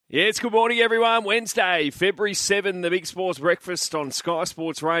Yeah, it's good morning, everyone. Wednesday, February 7, the Big Sports Breakfast on Sky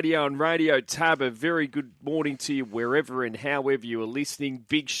Sports Radio and Radio Tab. A very good morning to you wherever and however you are listening.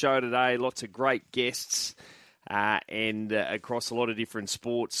 Big show today, lots of great guests and across a lot of different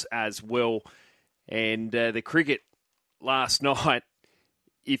sports as well. And the cricket last night,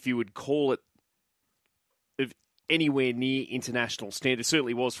 if you would call it of anywhere near international standard,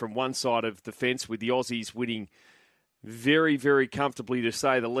 certainly was from one side of the fence with the Aussies winning very, very comfortably, to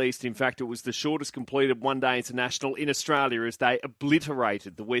say the least. In fact, it was the shortest completed one-day international in Australia as they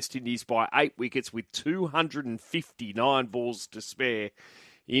obliterated the West Indies by 8 wickets with 259 balls to spare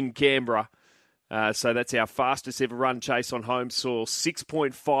in Canberra. So that's our fastest ever run chase on home soil.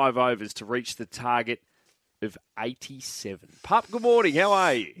 6.5 overs to reach the target of 87. Pup, good morning. How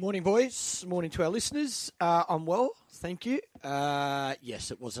are you? Morning, boys. Morning to our listeners. I'm well, thank you.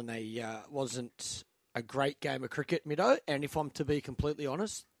 Yes, it wasn't a great game of cricket, Middo, and if I'm to be completely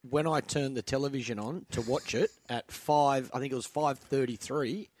honest, when I turned the television on to watch it at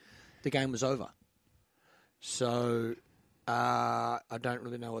 5:33, the game was over. So I don't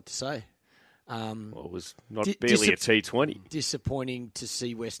really know what to say. Well, it was not barely a T20. Disappointing to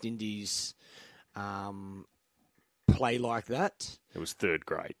see West Indies play like that. It was third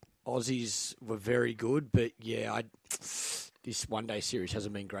grade. Aussies were very good, but yeah, this one-day series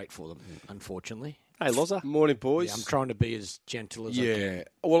hasn't been great for them, unfortunately. Hey, Loza. Morning, boys. Yeah, I'm trying to be as gentle as I can. Yeah.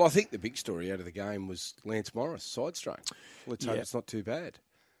 Well, I think the big story out of the game was Lance Morris, side strain. Let's hope it's not too bad.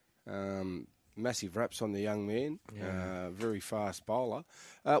 Massive raps on the young man. Yeah. Very fast bowler.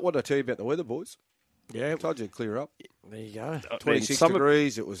 What did I tell you about the weather, boys? Yeah. Told you to clear up. There you go. 26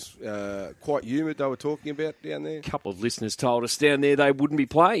 degrees. It was quite humid, they were talking about down there. A couple of listeners told us down there they wouldn't be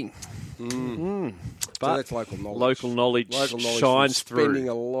playing. But so that's local knowledge. Local knowledge shines through. Spending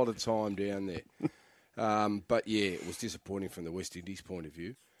a lot of time down there. But yeah, it was disappointing from the West Indies point of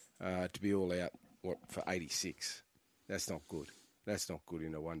view to be all out for 86. That's not good. That's not good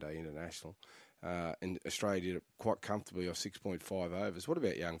in a one-day international. And Australia did it quite comfortably off 6.5 overs. What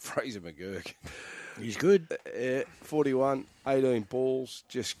about young Fraser McGurk? He's good. 41, 18 balls,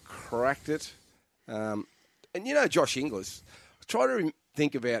 just cracked it. And you know Josh Inglis, I try to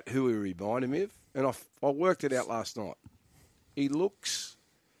think about who he reminded me of, and I worked it out last night. He looks,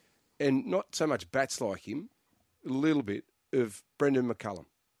 and not so much bats like him, a little bit of Brendan McCullum.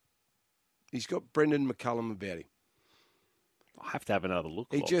 He's got Brendan McCullum about him. I have to have another look.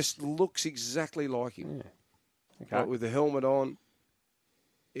 He just looks exactly like him. Yeah. Okay. Like with the helmet on,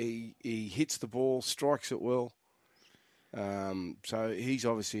 he hits the ball, strikes it well. So he's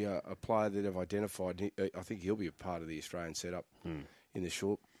obviously a player that I've identified. I think he'll be a part of the Australian setup in the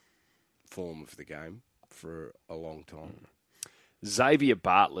short form of the game for a long time. Xavier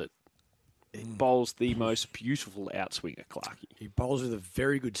Bartlett bowls the most beautiful outswinger, Clarkie. He bowls with a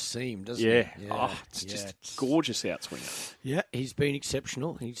very good seam, doesn't he? Yeah. Oh, it's just gorgeous outswinger. Yeah, he's been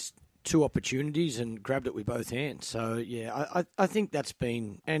exceptional. He's 2 opportunities and grabbed it with both hands. So, yeah, I think that's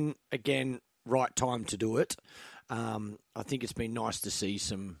been, and again, right time to do it. I think it's been nice to see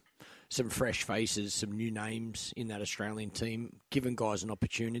some fresh faces, some new names in that Australian team, giving guys an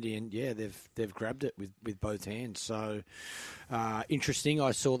opportunity, and yeah, they've grabbed it with both hands. So interesting.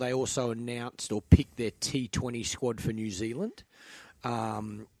 I saw they also announced or picked their T20 squad for New Zealand,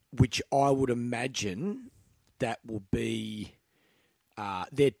 which I would imagine that will be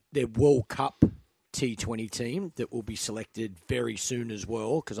their World Cup T20 team that will be selected very soon as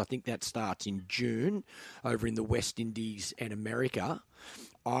well, because I think that starts in June over in the West Indies and America.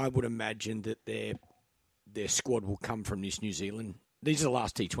 I would imagine that their squad will come from this New Zealand. These are the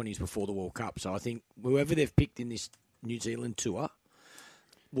last T20s before the World Cup, so I think whoever they've picked in this New Zealand tour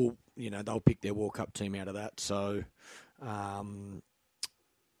they'll pick their World Cup team out of that. So,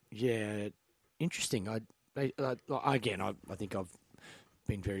 yeah, interesting. I think I've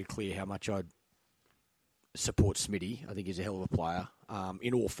been very clear how much I support Smitty. I think he's a hell of a player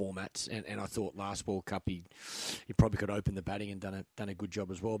in all formats, and I thought last World Cup he probably could open the batting and done a good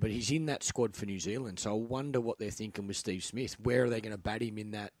job as well. But he's in that squad for New Zealand, so I wonder what they're thinking with Steve Smith. Where are they going to bat him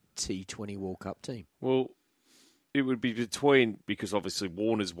in that T20 World Cup team? Well, it would be between, because obviously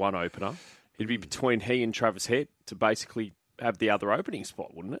Warner's one opener, it'd be between he and Travis Head to basically have the other opening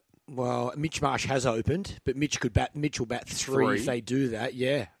spot, wouldn't it? Well, Mitch Marsh has opened, but Mitch will bat three if they do that.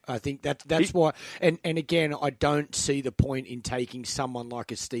 Yeah, I think that's why. And again, I don't see the point in taking someone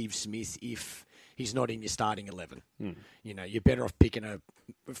like a Steve Smith if he's not in your starting 11. You know, you're better off picking a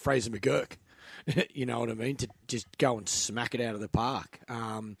Fraser McGurk. You know what I mean? To just go and smack it out of the park.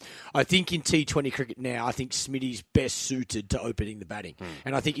 I think in T20 cricket now, I think Smitty's best suited to opening the batting,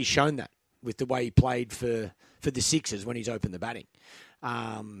 and I think he's shown that with the way he played for the Sixers when he's opened the batting.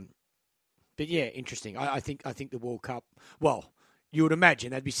 But yeah, interesting. I think the World Cup. Well, you would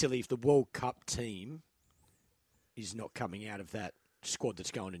imagine that'd be silly if the World Cup team is not coming out of that squad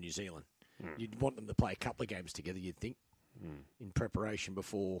that's going to New Zealand. You'd want them to play a couple of games together, you'd think, in preparation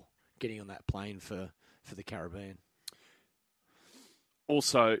before getting on that plane for the Caribbean.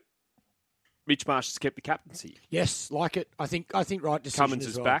 Also, Mitch Marsh has kept the captaincy. Yes, like it. I think right decision Cummins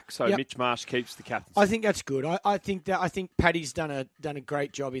as is well. back, so Yep. Mitch Marsh keeps the captaincy. I think that's good. I think Paddy's done a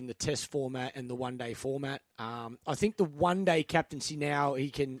great job in the Test format and the one-day format. I think the one-day captaincy now he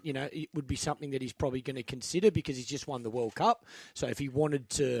can, it would be something that he's probably going to consider because he's just won the World Cup. So if he wanted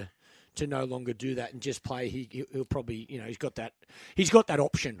to no longer do that and just play, he'll probably, he's got that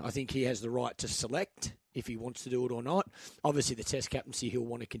option. I think he has the right to select if he wants to do it or not. Obviously, the Test captaincy he'll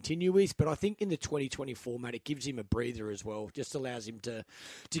want to continue with, but I think in the 2020 format, it gives him a breather as well. Just allows him to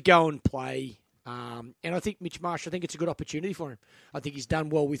go and play. And I think Mitch Marsh, I think it's a good opportunity for him. I think he's done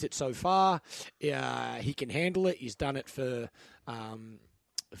well with it so far. He can handle it. He's done it for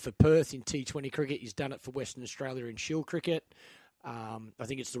Perth in T20 cricket. He's done it for Western Australia in Shield cricket. I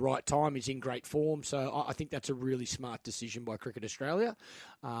think it's the right time. He's in great form, so I think that's a really smart decision by Cricket Australia.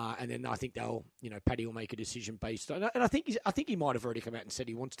 And then I think Paddy will make a decision based on. And I think he might have already come out and said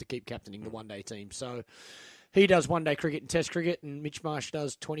he wants to keep captaining the one-day team. So he does one-day cricket and Test cricket, and Mitch Marsh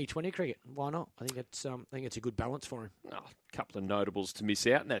does 2020 cricket. Why not? I think it's a good balance for him. Oh, a couple of notables to miss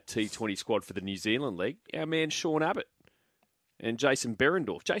out in that T20 squad for the New Zealand League. Our man Sean Abbott and Jason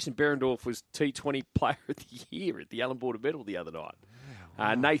Berendorf. Jason Berendorf was T20 Player of the Year at the Allan Border Medal the other night.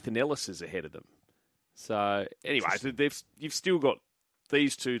 Wow. Nathan Ellis is ahead of them. So, anyway, you've still got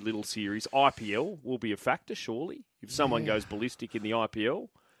these two little series. IPL will be a factor, surely. If someone goes ballistic in the IPL,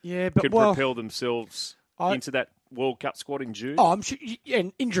 could propel themselves into that World Cup squad in June. Oh, I'm sure,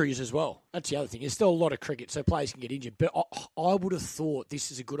 and injuries as well. That's the other thing. There's still a lot of cricket, so players can get injured. But I would have thought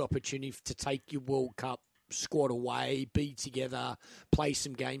this is a good opportunity to take your World Cup squad away, be together, play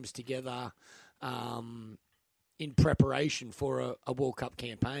some games together in preparation for a World Cup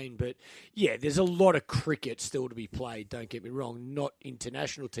campaign. But, yeah, there's a lot of cricket still to be played, don't get me wrong. Not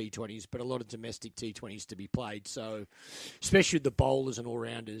international T20s, but a lot of domestic T20s to be played. So, especially with the bowlers and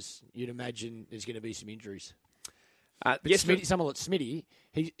all-rounders, you'd imagine there's going to be some injuries. Yes, someone like Smitty,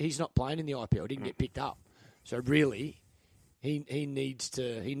 he's not playing in the IPL, didn't get picked up. So, really, he needs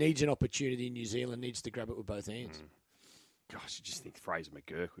an opportunity in New Zealand, needs to grab it with both hands. Gosh, you just think Fraser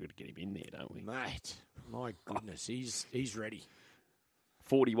McGurk, we've got to get him in there, don't we? Mate, my goodness, he's ready.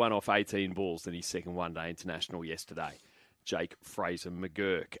 41 off 18 balls in his second one-day international yesterday. Jake Fraser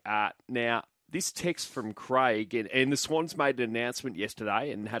McGurk. Now, this text from Craig, and the Swans made an announcement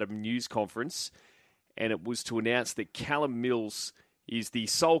yesterday and had a news conference, and it was to announce that Callum Mills is the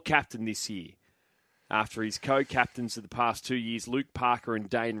sole captain this year. After his co-captains of the past 2 years, Luke Parker and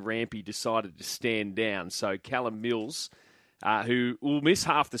Dane Rampy, decided to stand down. So Callum Mills, who will miss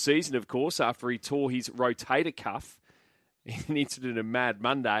half the season, of course, after he tore his rotator cuff in an incident on Mad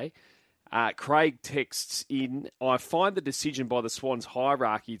Monday. Craig texts in, I find the decision by the Swans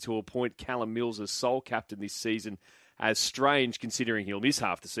hierarchy to appoint Callum Mills as sole captain this season as strange, considering he'll miss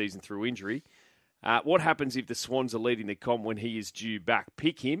half the season through injury. What happens if the Swans are leading the comp when he is due back?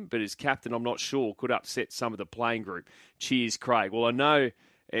 Pick him, but as captain, I'm not sure. Could upset some of the playing group. Cheers, Craig. Well, I know,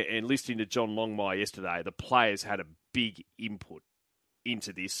 and listening to John Longmire yesterday, the players had a big input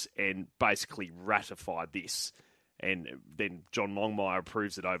into this and basically ratified this. And then John Longmire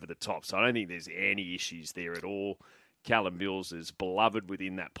approves it over the top. So I don't think there's any issues there at all. Callum Mills is beloved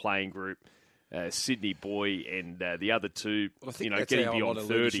within that playing group. Sydney boy and the other two, I think that's getting how beyond a lot of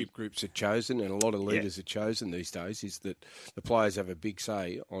 30. leadership groups are chosen, and a lot of leaders are chosen these days, is that the players have a big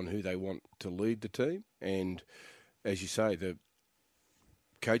say on who they want to lead the team. And as you say, the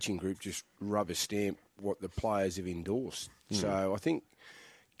coaching group just rubber stamp what the players have endorsed. So I think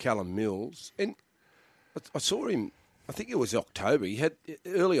Callum Mills, and I saw him, I think it was October.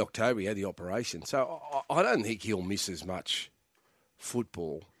 Early October, he had the operation. So I don't think he'll miss as much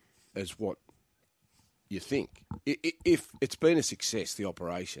football as what you think. If it's been a success, the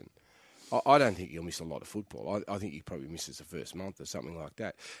operation, I don't think he'll miss a lot of football. I think he probably misses the first month or something like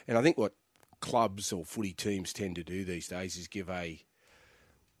that. And I think what clubs or footy teams tend to do these days is give a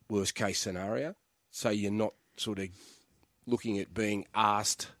worst-case scenario. So you're not sort of looking at being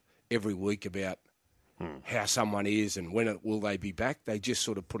asked every week about how someone is and will they be back. They just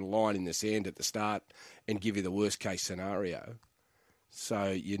sort of put a line in the sand at the start and give you the worst-case scenario. So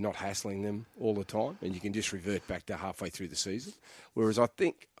you're not hassling them all the time, and you can just revert back to halfway through the season. Whereas I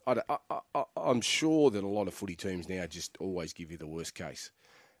think, I'm sure that a lot of footy teams now just always give you the worst case.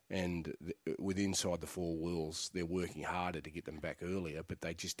 And with inside the four walls, they're working harder to get them back earlier, but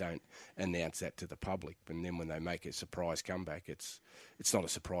they just don't announce that to the public. And then when they make a surprise comeback, it's not a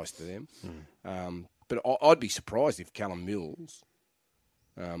surprise to them. But I'd be surprised if Callum Mills,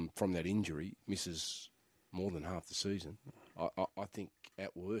 from that injury, misses more than half the season. I think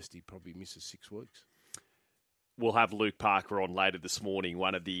at worst he probably misses 6 weeks. We'll have Luke Parker on later this morning,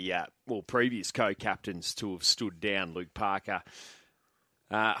 one of the previous co-captains to have stood down. Luke Parker,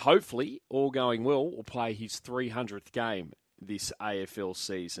 hopefully, all going well, will play his 300th game this AFL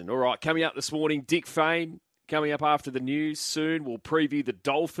season. All right, coming up this morning, Dick Fain, coming up after the news soon. We'll preview the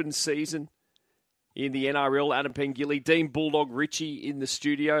Dolphins season in the NRL. Adam Pengilly, Dean Bulldog Ritchie in the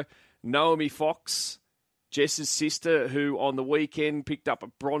studio. Naomi Fox, Jess's sister, who on the weekend picked up a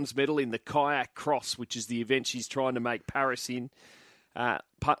bronze medal in the kayak cross, which is the event she's trying to make Paris in.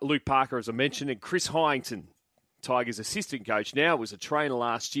 Luke Parker, as I mentioned, and Chris Hyington, Tigers' assistant coach now, was a trainer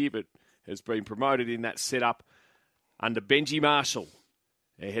last year, but has been promoted in that setup under Benji Marshall,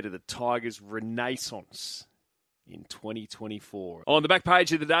 ahead of the Tigers' renaissance in 2024. On the back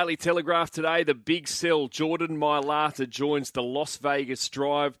page of the Daily Telegraph today, the big sell, Jordan Mailata joins the Las Vegas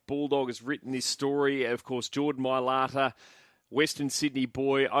Drive. Bulldog has written this story. Of course, Jordan Mailata, Western Sydney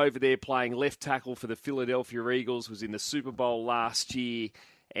boy, over there playing left tackle for the Philadelphia Eagles, was in the Super Bowl last year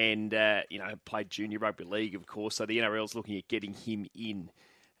and, played junior rugby league, of course. So the NRL's looking at getting him in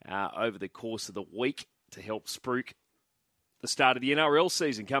over the course of the week to help spruik the start of the NRL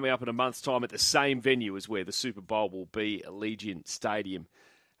season coming up in a month's time at the same venue as where the Super Bowl will be, Allegiant Stadium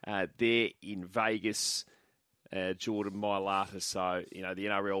there in Vegas. Jordan Mailata. So, the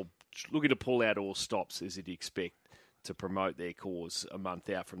NRL looking to pull out all stops, as you'd expect, to promote their cause a month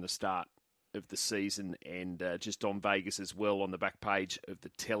out from the start of the season. And just on Vegas as well, on the back page of the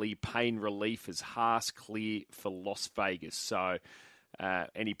telly, pain relief as Haas clear for Las Vegas. So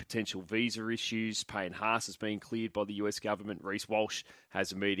any potential visa issues, Payne Haas has been cleared by the US government. Reece Walsh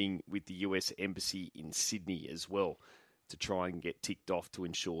has a meeting with the US Embassy in Sydney as well to try and get ticked off to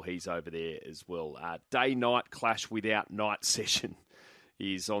ensure he's over there as well. Day-night clash without night session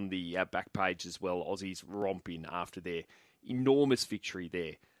is on the back page as well. Aussies romping after their enormous victory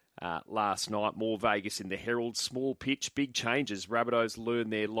there last night. More Vegas in the Herald. Small pitch, big changes. Rabbitohs learn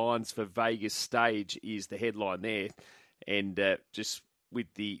their lines for Vegas stage is the headline there. And just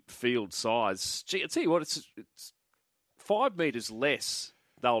with the field size, gee, I'll tell you what, it's 5 metres less.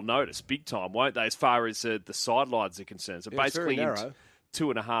 They'll notice big time, won't they, as far as the sidelines are concerned. So basically, it's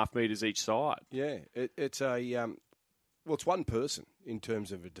 2.5 metres each side. Yeah, it's it's one person in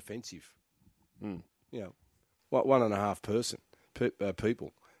terms of a defensive. 1.5 person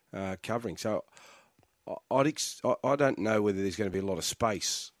people covering. So I don't know whether there's going to be a lot of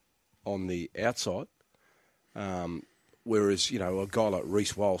space on the outside. Whereas, a guy like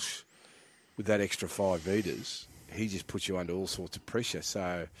Reece Walsh, with that extra 5 metres, he just puts you under all sorts of pressure.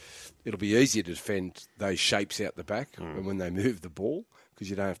 So it'll be easier to defend those shapes out the back and when they move the ball,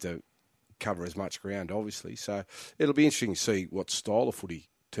 because you don't have to cover as much ground, obviously. So it'll be interesting to see what style of footy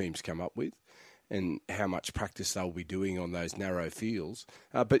teams come up with and how much practice they'll be doing on those narrow fields.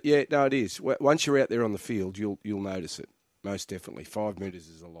 But yeah, no, it is. Once you're out there on the field, you'll notice it, most definitely. 5 metres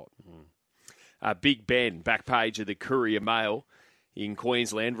is a lot. Big Ben, back page of the Courier Mail in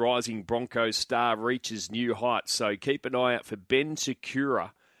Queensland. Rising Broncos star reaches new heights. So keep an eye out for Ben Secura.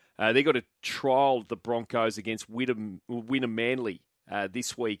 They got a trial the Broncos against Wynnum Manly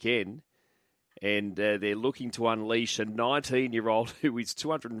this weekend. And they're looking to unleash a 19-year-old who is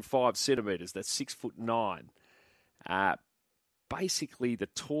 205 centimetres. That's 6'9". Basically the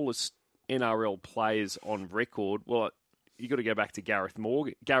tallest NRL players on record. Well, you got to go back to Garrick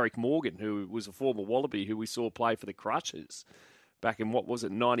Morgan, who was a former Wallaby who we saw play for the Crushers back in,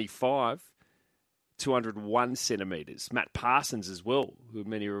 95, 201 centimetres. Matt Parsons as well, who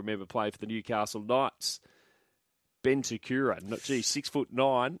many remember playing for the Newcastle Knights. Ben Secura,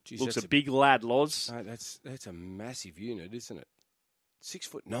 6'9", looks a big lad, Loz. No, that's a massive unit, isn't it?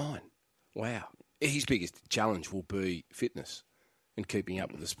 6'9". Wow. His biggest challenge will be fitness and keeping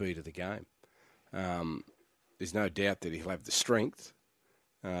up with the speed of the game. There's no doubt that he'll have the strength,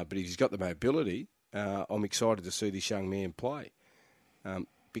 but if he's got the mobility, I'm excited to see this young man play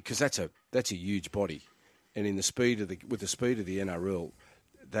because that's a huge body, and with the speed of the NRL,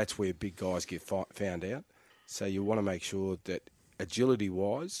 that's where big guys get found out. So you want to make sure that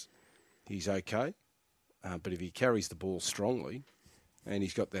agility-wise, he's okay, but if he carries the ball strongly, and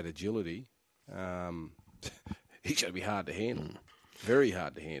he's got that agility, he's going to be hard to handle, very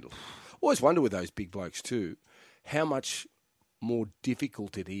hard to handle. Always wonder with those big blokes too, how much more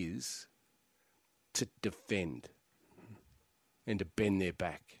difficult it is to defend and to bend their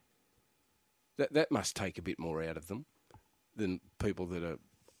back. that must take a bit more out of them than people that are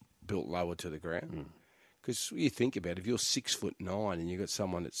built lower to the ground. Because you think about it, if you're 6'9" and you've got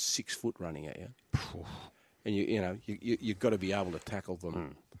someone that's 6 foot running at you, and you've got to be able to tackle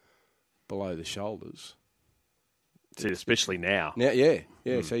them below the shoulders. See, especially now. So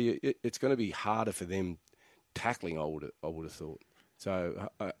it's going to be harder for them tackling. I would have thought. So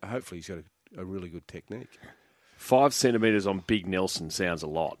hopefully he's got a really good technique. 5 centimetres on Big Nelson sounds a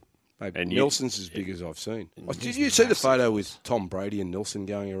lot. And Nelson's as big as I've seen. Did you see the photo with Tom Brady and Nelson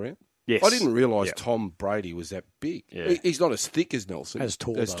going around? Yes. I didn't realise Tom Brady was that big. Yeah. He's not as thick as Nelson. As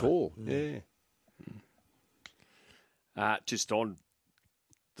tall. Yeah. Just on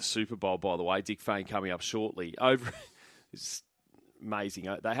the Super Bowl, by the way, Dick Fain coming up shortly. It's amazing.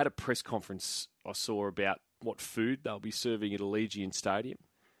 They had a press conference I saw about what food they'll be serving at Allegiant Stadium.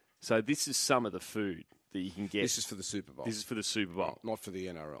 So this is some of the food that you can get. This is for the Super Bowl. This is for the Super Bowl. Not for the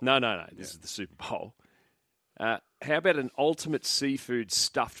NRL. No. This is the Super Bowl. How about an ultimate seafood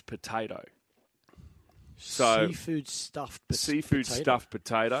stuffed potato? So seafood stuffed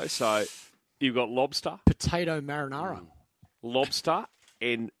potato. So you've got lobster. Potato marinara. Lobster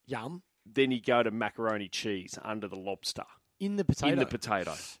and Yum. then you go to macaroni cheese under the lobster. In the potato? In the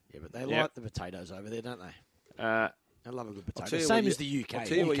potato. Yeah, but they like the potatoes over there, don't they? They love a good potato. Same Same as the UK. I'll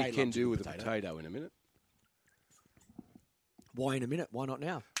tell you what UK you can loves do a with a potato in a minute. Why in a minute? Why not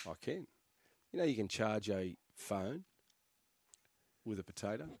now? I can. You can charge a phone with a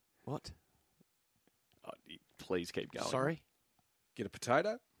potato. What? Please keep going. Sorry? Get a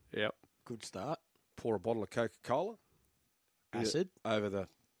potato. Yep. Good start. Pour a bottle of Coca-Cola. Acid. Over the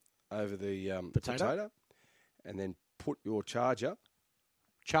potato. And then put your charger.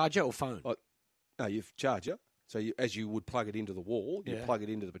 Charger or phone? No, your charger. So as you would plug it into the wall, you plug it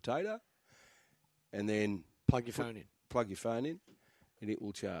into the potato. And then plug your phone in. Plug your phone in, and it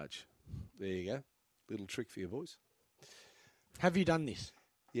will charge. There you go. Little trick for you boys. Have you done this?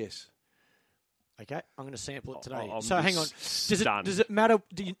 Yes. Okay, I'm going to sample it today. I'm so hang on. stunned. Does it matter?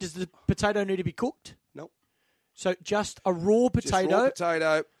 Does the potato need to be cooked? No. So just a raw potato. Just raw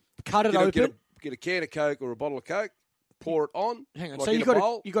potato. Cut it open. Get a can of Coke or a bottle of Coke. Pour it on. Hang on. Like So you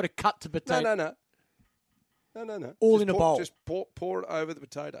got to cut the potato. No. All just in a bowl. Just pour it over the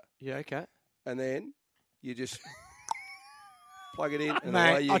potato, Yeah. Okay. and then you just plug it in. And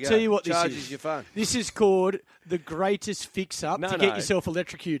Mate, away you I'll go. tell you what this Charges is. your phone. This is called the greatest fix-up to get yourself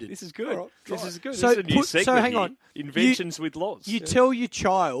electrocuted. This is good. All right, This is good. So this is a new segment. so hang on. Inventions with Loz. You tell your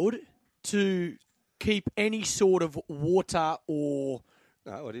child to keep any sort of water or...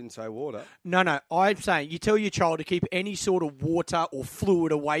 No, I didn't say water. No, I'm saying you tell your child to keep any sort of water or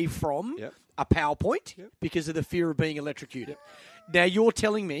fluid away from a power point because of the fear of being electrocuted. Now you're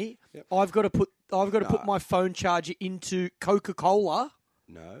telling me I've got to put my phone charger into Coca-Cola.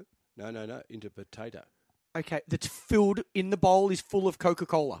 No, into potato. Okay, that's filled in the bowl is full of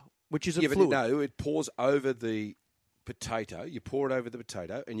Coca-Cola, which is a fluid. But no, it pours over the potato. You pour it over the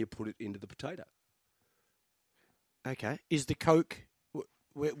potato and you put it into the potato. Okay, is the Coke?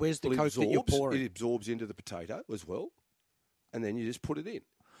 Where's the Coke that you're pouring? It absorbs into the potato as well, and then you just put it in.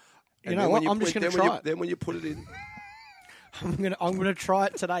 You know what? I'm just going to try it. Then when you put it in, I'm gonna try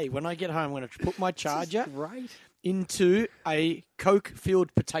it today. When I get home, I'm gonna put my charger into a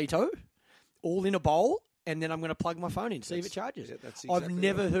Coke-filled potato, all in a bowl, and then I'm gonna plug my phone in, see if it charges. Yeah, that's exactly I've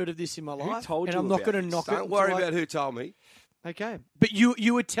never heard of this in my life, told and you I'm not about going to knock it. Don't worry about who told me. Okay, but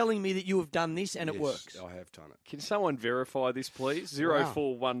you were telling me that you have done this and it works. I have done it. Can someone verify this, please?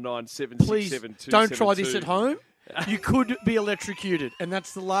 0419 Please don't try this at home. You could be electrocuted, and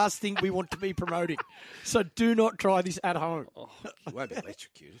that's the last thing we want to be promoting. So do not try this at home. You won't be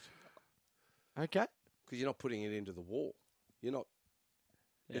electrocuted. Okay. Because you're not putting it into the wall. You're not.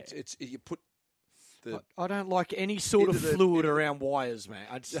 Yeah. It's you put the. I don't like any sort of fluid around wires, man.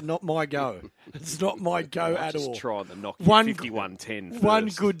 It's not my go. It's not my go at all. Just try the Nokia 5110 first. One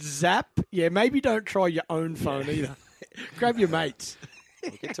good zap. Yeah, maybe don't try your own phone either. Grab your mates.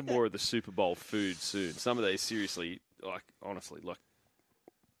 We'll get to more of the Super Bowl food soon. Some of these, seriously, honestly,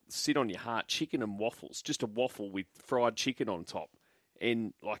 sit on your heart. Chicken and waffles. Just a waffle with fried chicken on top.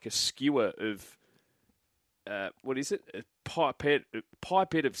 And like a skewer of, what is it? A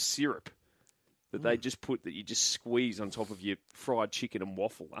pipette of syrup that they just put, that you just squeeze on top of your fried chicken and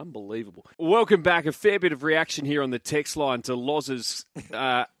waffle. Unbelievable. Welcome back. A fair bit of reaction here on the text line to Loz's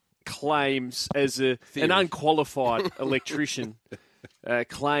claims as an unqualified electrician.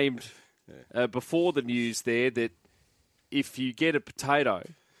 Claimed before the news there that if you get a potato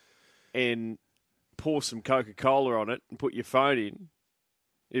and pour some Coca-Cola on it and put your phone in,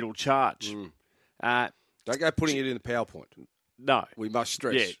 it'll charge. Don't go putting it in the PowerPoint. No. We must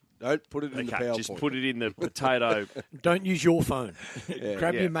stress. Yeah. Don't put it in the PowerPoint. Just put it in the potato. Don't use your phone.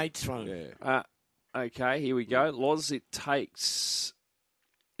 Grab Yeah. your mate's phone. Yeah. Okay, here we go. Loz, it takes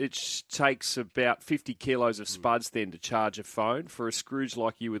about 50 kilos of spuds then to charge a phone. For a Scrooge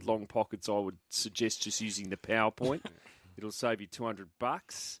like you with long pockets, I would suggest just using the PowerPoint. It'll save you $200.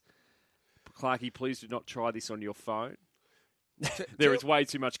 Clarkie, please do not try this on your phone. There is way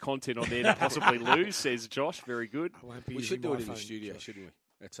too much content on there to possibly lose, says Josh. Very good. I won't be We using should do my it in the phone, studio, Josh. shouldn't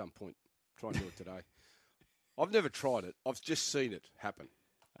we? At some point. Try and do it today. I've never tried it. I've just seen it happen.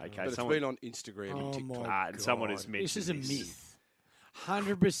 Okay, But it's been on Instagram and TikTok. and someone has mentioned This is a myth.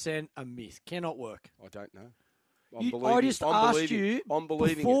 100% a myth. Cannot work. I don't know. I just asked you I'm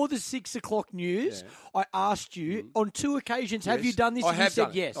believing before it. the 6 o'clock news. I asked you on 2 occasions, have Yes. you done this? I And have you said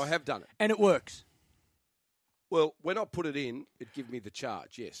done it. yes. I have done it. And it works. Well, when I put it in, it gave me the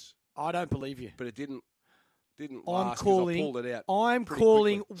charge, yes. I don't believe you. But it didn't I'm last 'cause calling. I pulled it out. I'm pretty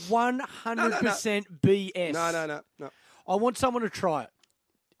calling quickly. 100% BS. No. I want someone to try it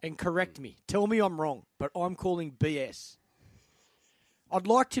and correct me. Tell me I'm wrong, but I'm calling BS. I'd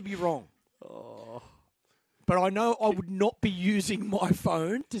like to be wrong. But I know I would not be using my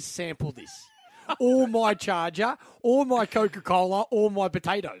phone to sample this. Or my charger, or my Coca-Cola, or my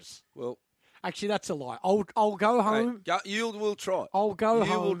potatoes. Well, Actually, that's a lie. I'll go home. you will try it. I'll go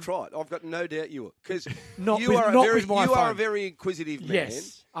you home. will try it. I've got no doubt you will. Because Not you with- are not a with my you are a phone. very inquisitive man.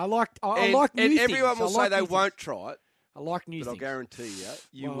 Yes. I like And, like new and things. everyone will I say like they new won't things. try it. I like new But I'll things. guarantee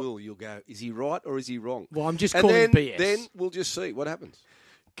you Well- will. You'll go, is he right or is he wrong? Well, I'm just and calling then, BS. Then we'll just see what happens.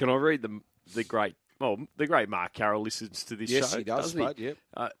 Can I read the great Mark Carroll listens to this Yes, show? he does, doesn't mate, yep.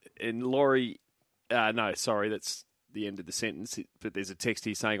 And Laurie, no, sorry, that's the end of the sentence. But there's a text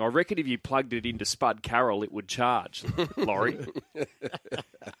here saying, I reckon if you plugged it into Spud Carroll, it would charge, Laurie.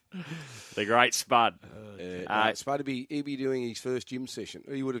 The great Spud. Spud, he'd be doing his first gym session.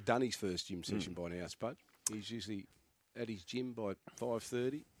 He would have done his first gym session by now, Spud. He's usually at his gym by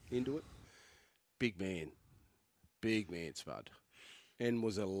 5:30, into it. Big man, Spud. And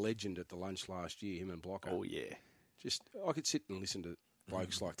was a legend at the lunch last year, him and Blocker. Oh, yeah. Just, I could sit and listen to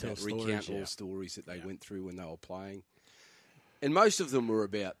blokes like Tell that, recount stories, all yeah. stories that they went through when they were playing. And most of them were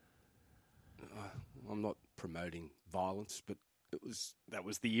about, I'm not promoting violence, but That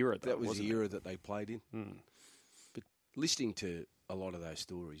was the era, though, that was wasn't the it? era that they played in. But listening to a lot of those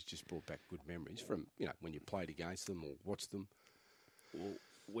stories just brought back good memories from, when you played against them or watched them. Well,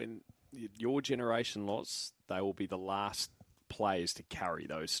 when your generation lost, they will be the last players to carry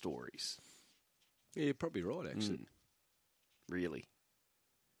those stories. Yeah, you're probably right, actually. Really.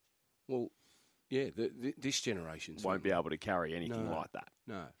 Well, yeah, this generation Won't be able to carry anything No. like that.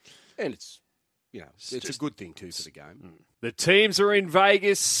 No. And it's a good thing, too, for the game. The teams are in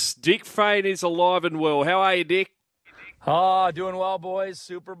Vegas. Dick Fain is alive and well. How are you, Dick? Doing well, boys.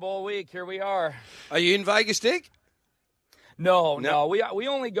 Super Bowl week. Here we are. Are you in Vegas, Dick? No. We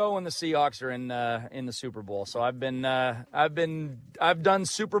only go when the Seahawks are in the Super Bowl. So I've done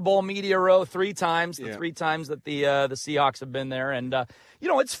Super Bowl media row 3 times. The 3 times that the Seahawks have been there, and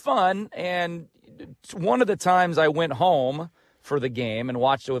it's fun. And one of the times I went home for the game and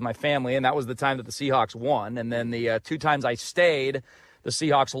watched it with my family, and that was the time that the Seahawks won. And then the 2 times I stayed, the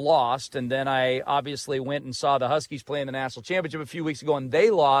Seahawks lost, and then I obviously went and saw the Huskies play in the national championship a few weeks ago, and they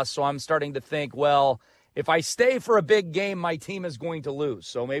lost. So I'm starting to think, well, if I stay for a big game, my team is going to lose.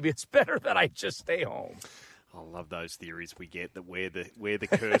 So maybe it's better that I just stay home. I love those theories we get that wear the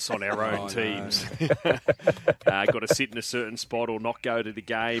curse on our own teams. Got to sit in a certain spot or not go to the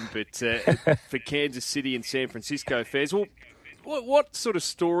game. But for Kansas City and San Francisco Fairs, well, what sort of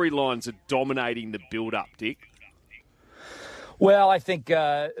storylines are dominating the build-up, Dick? Well, I think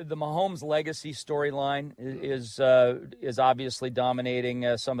the Mahomes legacy storyline is obviously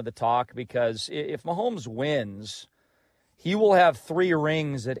dominating some of the talk, because if Mahomes wins, he will have 3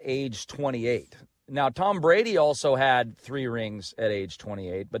 rings at age 28. Now, Tom Brady also had 3 rings at age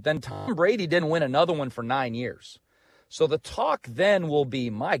 28, but then Tom Brady didn't win another one for 9 years. So the talk then will be,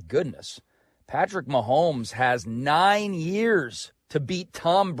 my goodness, Patrick Mahomes has 9 years to beat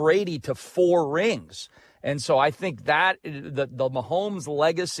Tom Brady to 4 rings. And so I think that the Mahomes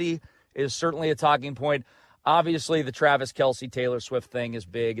legacy is certainly a talking point. Obviously, the Travis Kelce, Taylor Swift thing is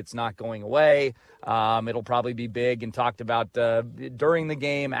big. It's not going away. It'll probably be big and talked about during the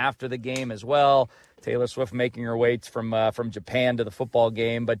game, after the game as well. Taylor Swift making her way from Japan to the football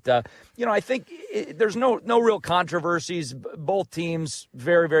game. But, I think there's no real controversies. Both teams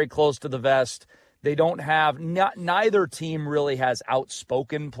very, very close to the vest. They don't have, neither team really has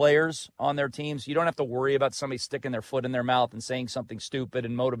outspoken players on their teams. You don't have to worry about somebody sticking their foot in their mouth and saying something stupid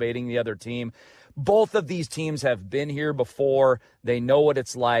and motivating the other team. Both of these teams have been here before. They know what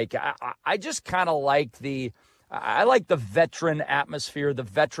it's like. I just kind of like I like the veteran atmosphere, the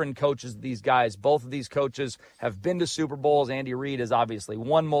veteran coaches of these guys. Both of these coaches have been to Super Bowls. Andy Reid has obviously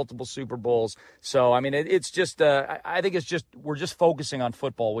won multiple Super Bowls. So, I mean, it's just, I think it's just, we're just focusing on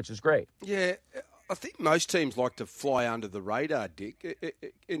football, which is great. Yeah, I think most teams like to fly under the radar, Dick.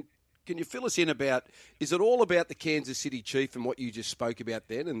 And can you fill us in about, is it all about the Kansas City Chief and what you just spoke about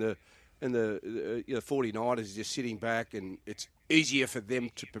then, and the 49ers just sitting back and it's easier for them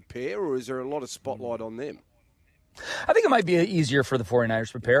to prepare, or is there a lot of spotlight on them? I think it might be easier for the 49ers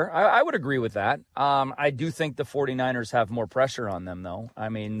to prepare. I would agree with that. I do think the 49ers have more pressure on them, though. I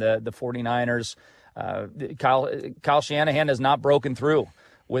mean, the 49ers, Kyle Shanahan has not broken through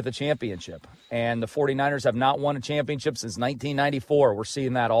with a championship, and the 49ers have not won a championship since 1994. We're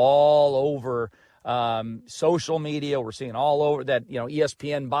seeing that all over social media. We're seeing all over that,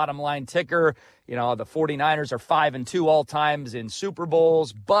 ESPN bottom line ticker. The 49ers are 5-2 all times in Super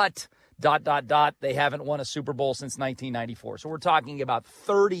Bowls, but ... they haven't won a Super Bowl since 1994. So we're talking about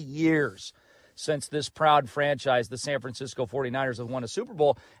 30 years since this proud franchise, the San Francisco 49ers, have won a Super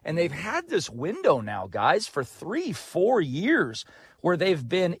Bowl. And they've had this window now, guys, for 3-4 years where they've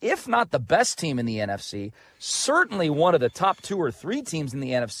been, if not the best team in the NFC, certainly one of the top 2 or 3 teams in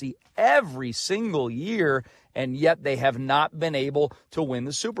the NFC every single year. And yet they have not been able to win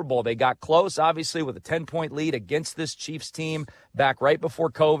the Super Bowl. They got close, obviously, with a 10-point lead against this Chiefs team back right before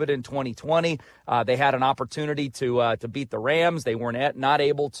COVID in 2020. They had an opportunity to beat the Rams. They weren't not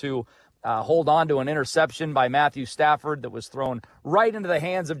able to hold on to an interception by Matthew Stafford that was thrown right into the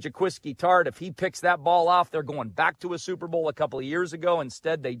hands of Jaquiski Tartt. If he picks that ball off, they're going back to a Super Bowl a couple of years ago.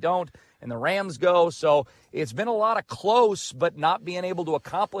 Instead, they don't, and the Rams go. So it's been a lot of close, but not being able to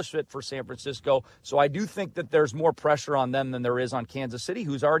accomplish it for San Francisco. So I do think that there's more pressure on them than there is on Kansas City,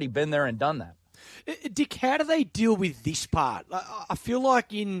 who's already been there and done that. Dick, how do they deal with this part? I feel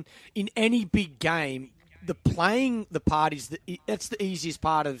like in any big game, the playing the part that's the easiest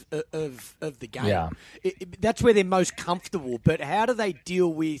part of the game. Yeah. That's where they're most comfortable. But how do they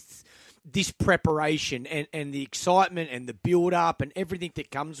deal with this preparation and the excitement and the build up and everything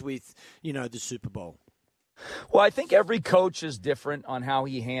that comes with the Super Bowl? Well, I think every coach is different on how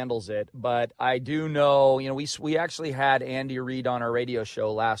he handles it, but I do know, we actually had Andy Reid on our radio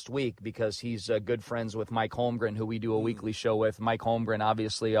show last week because he's good friends with Mike Holmgren, who we do a weekly show with. Mike Holmgren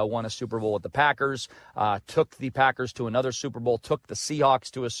obviously won a Super Bowl with the Packers, took the Packers to another Super Bowl, took the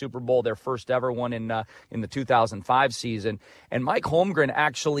Seahawks to a Super Bowl, their first ever one in the 2005 season. And Mike Holmgren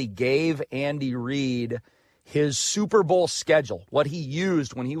actually gave Andy Reid his Super Bowl schedule, what he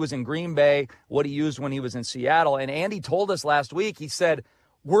used when he was in Green Bay, what he used when he was in Seattle. And Andy told us last week, he said,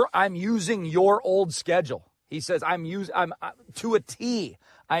 I'm using your old schedule. He says, I'm to a T.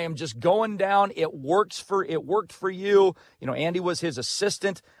 I am just going down. It worked for you. Andy was his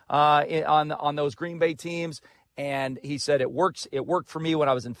assistant on those Green Bay teams. And he said, it worked for me when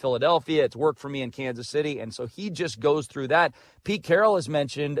I was in Philadelphia. It's worked for me in Kansas City. And so he just goes through that. Pete Carroll has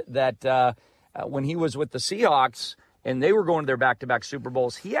mentioned that, when he was with the Seahawks and they were going to their back-to-back Super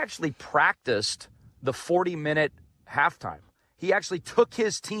Bowls, he actually practiced the 40-minute halftime. He actually took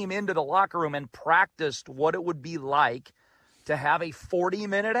his team into the locker room and practiced what it would be like to have a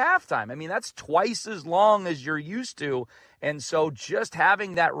 40-minute halftime. I mean, that's twice as long as you're used to. And so just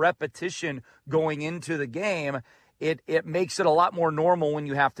having that repetition going into the game, it makes it a lot more normal when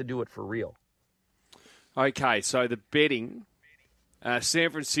you have to do it for real. Okay, so the betting,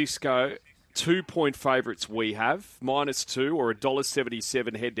 San Francisco 2-point favourites we have, -2 or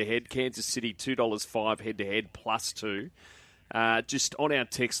 $1.77 head-to-head. Kansas City, $2.05 head-to-head, +2. Just on our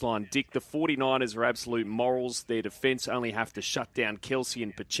text line, Dick, the 49ers are absolute morals. Their defence only have to shut down Kelsey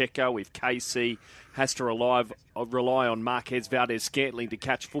and Pacheco. If KC has to rely on Marquez Valdez-Scantling to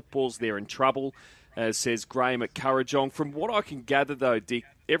catch footballs, they're in trouble, says Graham at Currajong. From what I can gather, though, Dick,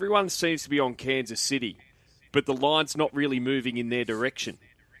 everyone seems to be on Kansas City, but the line's not really moving in their direction.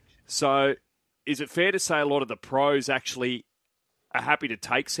 So is it fair to say a lot of the pros actually are happy to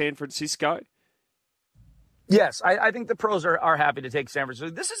take San Francisco? Yes, I think the pros are happy to take San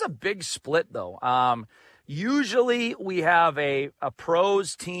Francisco. This is a big split, though. Usually we have a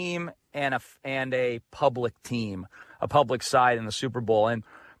pros team and a public team, a public side in the Super Bowl. And,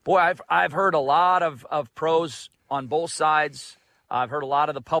 boy, I've heard a lot of pros on both sides. I've heard a lot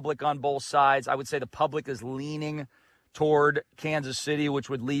of the public on both sides. I would say the public is leaning toward Kansas City, which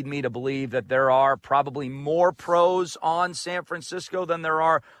would lead me to believe that there are probably more pros on San Francisco than there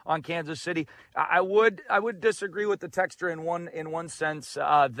are on Kansas City. I would disagree with the texter in one sense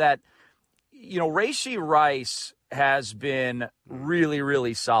that, Rashee Rice has been really,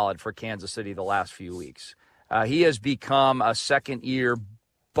 really solid for Kansas City the last few weeks. He has become a second-year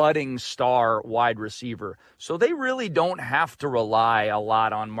budding star wide receiver. So they really don't have to rely a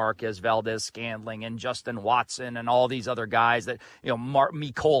lot on Marquez Valdez-Scantling and Justin Watson and all these other guys that,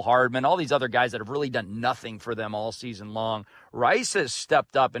 Mecole Hardman, all these other guys that have really done nothing for them all season long. Rice has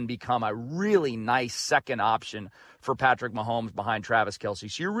stepped up and become a really nice second option for Patrick Mahomes behind Travis Kelce.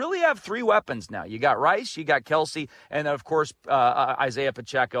 So you really have three weapons now. You got Rice, you got Kelce, and then, of course, Isaiah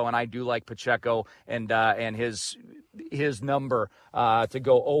Pacheco, and I do like Pacheco and his number to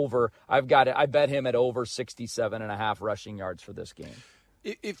go over. I bet him at over 67.5 rushing yards for this game.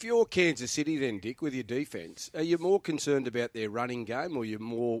 If you're Kansas City then, Dick, with your defense, are you more concerned about their running game or you're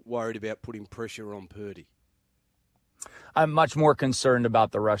more worried about putting pressure on Purdy? I'm much more concerned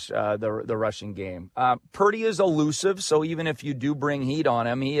about the rushing game. Purdy is elusive, so even if you do bring heat on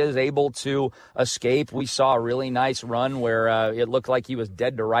him, he is able to escape. We saw a really nice run where it looked like he was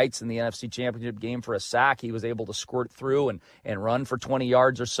dead to rights in the NFC Championship game for a sack. He was able to squirt through and run for 20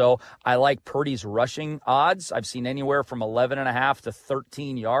 yards or so. I like Purdy's rushing odds. I've seen anywhere from 11.5 to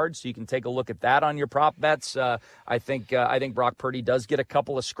 13 yards, so you can take a look at that on your prop bets. I think Brock Purdy does get a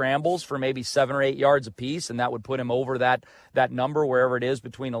couple of scrambles for maybe 7 or 8 yards apiece, and that would put him over that number, wherever it is,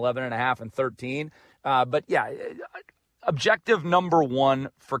 between 11.5 and 13. But yeah, objective number one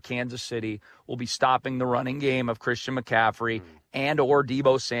for Kansas City will be stopping the running game of Christian McCaffrey and or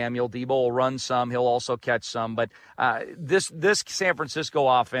Deebo Samuel. Deebo will run some. He'll also catch some. But this San Francisco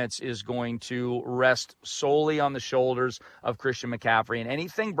offense is going to rest solely on the shoulders of Christian McCaffrey. And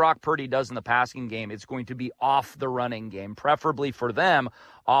anything Brock Purdy does in the passing game, it's going to be off the running game, preferably for them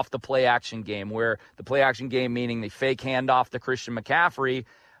off the play-action game, where the play-action game meaning the fake handoff to Christian McCaffrey,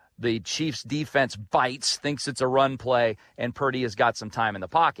 the Chiefs' defense bites, thinks it's a run play, and Purdy has got some time in the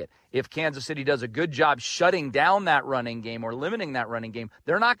pocket. If Kansas City does a good job shutting down that running game or limiting that running game,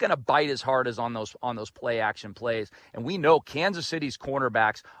 they're not going to bite as hard as on those play-action plays. And we know Kansas City's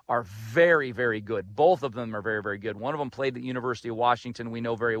cornerbacks are very, very good. Both of them are very, very good. One of them played at the University of Washington, we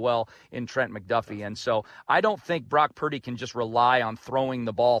know very well, in Trent McDuffie. And so I don't think Brock Purdy can just rely on throwing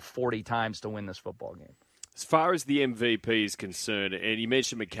the ball 40 times to win this football game. As far as the MVP is concerned, and you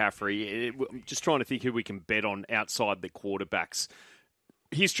mentioned McCaffrey, I'm just trying to think who we can bet on outside the quarterbacks.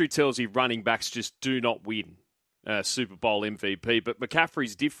 History tells you running backs just do not win Super Bowl MVP, but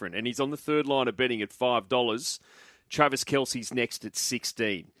McCaffrey's different, and he's on the third line of betting at $5. Travis Kelce's next at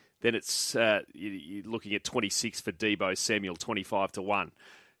 16. Then it's you're looking at 26 for Deebo Samuel, 25 to 1.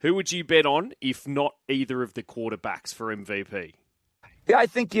 Who would you bet on if not either of the quarterbacks for MVP? Yeah, I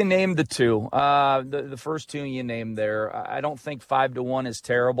think you named the two. The first two you named there. I don't think 5 to 1 is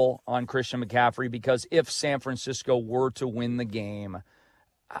terrible on Christian McCaffrey, because if San Francisco were to win the game,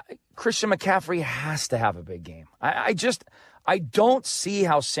 Christian McCaffrey has to have a big game. I don't see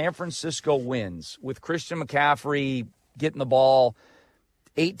how San Francisco wins with Christian McCaffrey getting the ball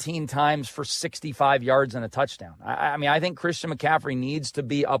 18 times for 65 yards and a touchdown. I mean, I think Christian McCaffrey needs to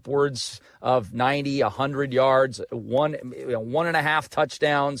be upwards of 90, 100 yards, 1.5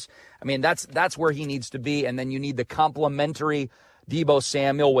 touchdowns. I mean, that's where he needs to be. And then you need the complementary Deebo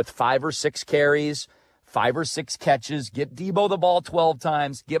Samuel with 5 or 6 carries, 5 or 6 catches, get Deebo the ball 12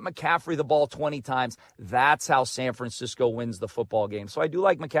 times, get McCaffrey the ball 20 times. That's how San Francisco wins the football game. So I do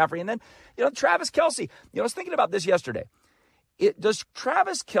like McCaffrey. And then, Travis Kelce, I was thinking about this yesterday. Does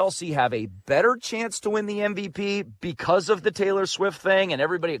Travis Kelce have a better chance to win the MVP because of the Taylor Swift thing? And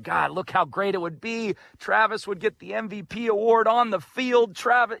everybody, God, look how great it would be. Travis would get the MVP award on the field.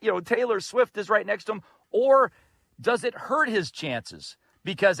 Taylor Swift is right next to him. Or does it hurt his chances?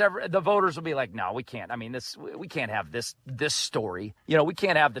 Because the voters will be like, no, we can't. I mean, we can't have this story. We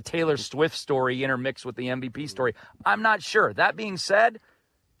can't have the Taylor Swift story intermixed with the MVP story. I'm not sure. That being said,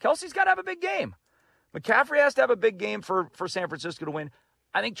 Kelce's got to have a big game. McCaffrey has to have a big game for San Francisco to win.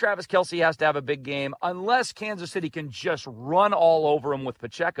 I think Travis Kelce has to have a big game unless Kansas City can just run all over him with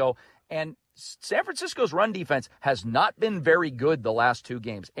Pacheco. And San Francisco's run defense has not been very good the last 2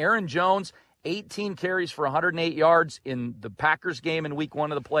 games. Aaron Jones, 18 carries for 108 yards in the Packers game in week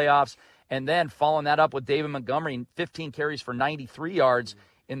 1 of the playoffs. And then following that up with David Montgomery, 15 carries for 93 yards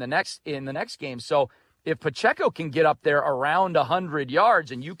in the next game. So if Pacheco can get up there around 100 yards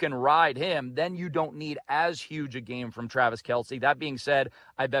and you can ride him, then you don't need as huge a game from Travis Kelce. That being said,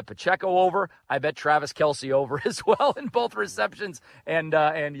 I bet Pacheco over. I bet Travis Kelce over as well in both receptions and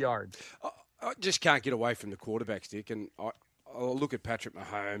yards. I just can't get away from the quarterback stick, and I'll look at Patrick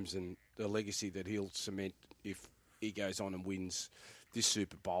Mahomes and the legacy that he'll cement if he goes on and wins this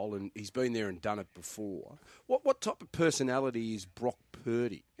Super Bowl, and he's been there and done it before. What type of personality is Brock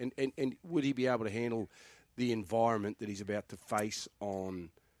Purdy, and would he be able to handle the environment that he's about to face on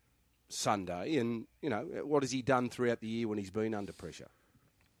Sunday? And, what has he done throughout the year when he's been under pressure?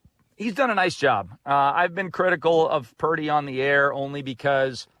 He's done a nice job. I've been critical of Purdy on the air only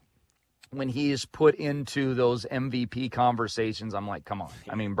because when he's put into those MVP conversations, I'm like, come on.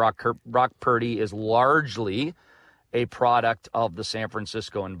 I mean, Brock Purdy is largely a product of the San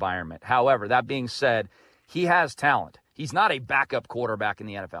Francisco environment. However, that being said, he has talent. He's not a backup quarterback in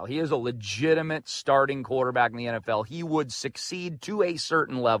the NFL. He is a legitimate starting quarterback in the NFL. He would succeed to a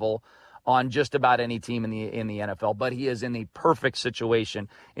certain level on just about any team in the NFL, but he is in the perfect situation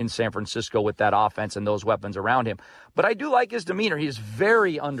in San Francisco with that offense and those weapons around him. But I do like his demeanor. He is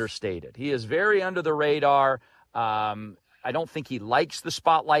very understated. He is very under the radar. I don't think he likes the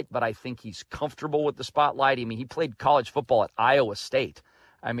spotlight, but I think he's comfortable with the spotlight. I mean, he played college football at Iowa State.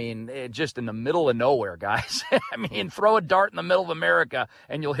 I mean, just in the middle of nowhere, guys. I mean, throw a dart in the middle of America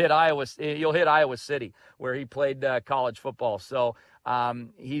and you'll hit Iowa City, where he played college football. So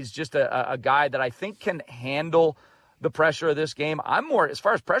he's just a guy that I think can handle the pressure of this game. As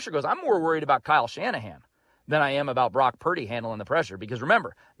far as pressure goes, I'm more worried about Kyle Shanahan than I am about Brock Purdy handling the pressure. Because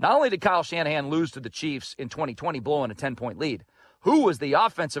remember, not only did Kyle Shanahan lose to the Chiefs in 2020, blowing a 10-point lead, who was the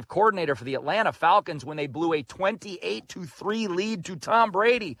offensive coordinator for the Atlanta Falcons when they blew a 28-3 lead to Tom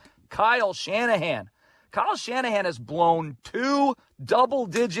Brady? Kyle Shanahan. Kyle Shanahan has blown 2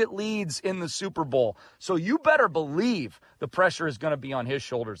 double-digit leads in the Super Bowl. So you better believe the pressure is going to be on his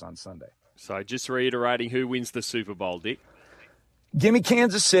shoulders on Sunday. So just reiterating, who wins the Super Bowl, Dick? Give me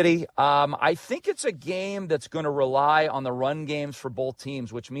Kansas City. I think it's a game that's going to rely on the run games for both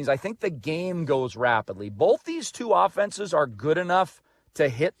teams, which means I think the game goes rapidly. Both these two offenses are good enough to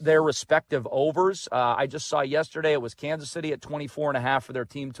hit their respective overs. I just saw yesterday it was Kansas City at 24.5 for their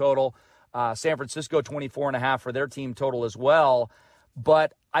team total. San Francisco 24.5 for their team total as well.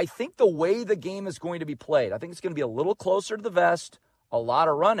 But I think the way the game is going to be played, I think it's going to be a little closer to the vest, a lot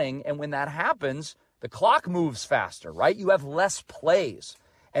of running, and when that happens, the clock moves faster, right? You have less plays.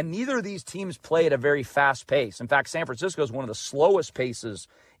 And neither of these teams play at a very fast pace. In fact, San Francisco is one of the slowest paces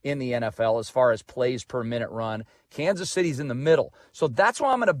in the NFL as far as plays per minute run. Kansas City's in the middle. So that's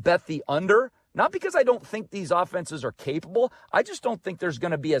why I'm going to bet the under. Not because I don't think these offenses are capable. I just don't think there's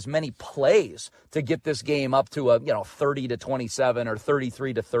going to be as many plays to get this game up to a 30-27 or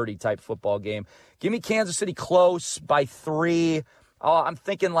 33-30 type football game. Give me Kansas City close by 3. I'm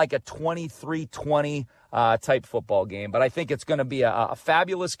thinking like a 23-20 type football game, but I think it's going to be a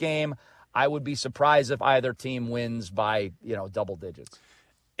fabulous game. I would be surprised if either team wins by, double digits.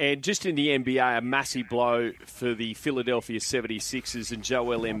 And just in the NBA, a massive blow for the Philadelphia 76ers and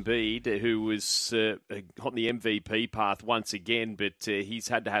Joel Embiid, who was on the MVP path once again, but he's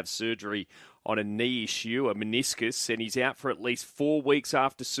had to have surgery on a knee issue, a meniscus, and he's out for at least 4 weeks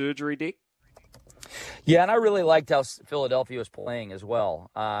after surgery, Dick. Yeah, and I really liked how Philadelphia was playing as well.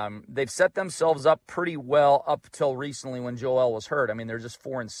 They've set themselves up pretty well up till recently when Joel was hurt. I mean, they're just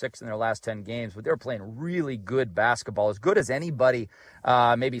 4-6 in their last 10 games, but they're playing really good basketball, as good as anybody,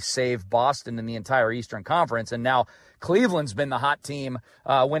 maybe save Boston in the entire Eastern Conference. And now Cleveland's been the hot team,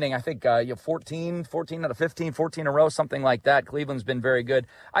 winning, I think, 14 out of 15, 14 in a row, something like that. Cleveland's been very good.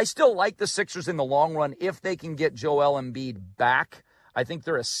 I still like the Sixers in the long run if they can get Joel Embiid back. I think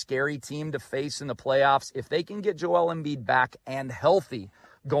they're a scary team to face in the playoffs. If they can get Joel Embiid back and healthy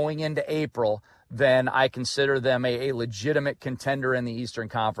going into April, then I consider them a legitimate contender in the Eastern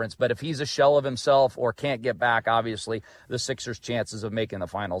Conference. But if he's a shell of himself or can't get back, obviously, the Sixers' chances of making the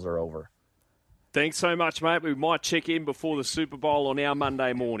finals are over. Thanks so much, mate. We might check in before the Super Bowl on our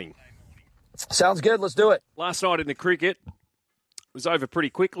Monday morning. Sounds good. Let's do it. Last night in the cricket was over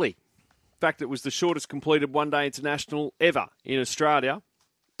pretty quickly. In fact, it was the shortest completed one-day international ever in Australia.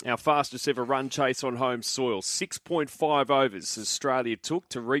 Our fastest ever run chase on home soil. 6.5 overs Australia took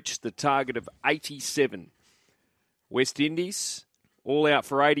to reach the target of 87. West Indies, all out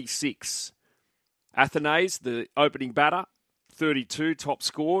for 86. Athenaeus, the opening batter, 32, top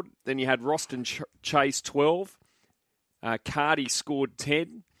scored. Then you had Roston Chase, 12. Cardi scored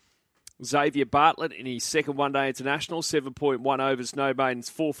 10. Xavier Bartlett in his second one-day international, 7.1 overs, no maidens,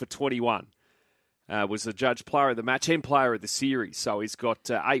 4 for 21. Was the judge player of the match and player of the series. So he's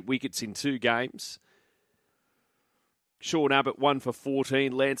got 8 wickets in 2 games. Sean Abbott, 1 for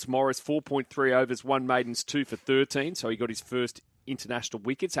 14. Lance Morris, 4.3 overs, 1 maidens, 2 for 13. So he got his first international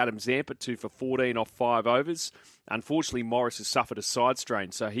wickets. Adam Zampert 2 for 14 off 5 overs. Unfortunately, Morris has suffered a side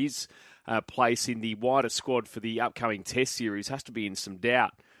strain, so his place in the wider squad for the upcoming Test series has to be in some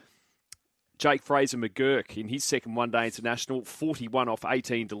doubt. Jake Fraser-McGurk in his second one-day international, 41 off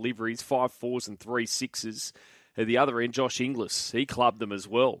 18 deliveries, 5 fours and 3 sixes. At the other end, Josh Inglis, he clubbed them as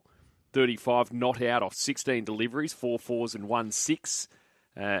well. 35 not out off 16 deliveries, 4 fours and 1 six,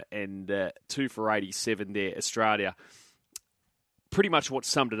 and 2 for 87 there, Australia. Pretty much what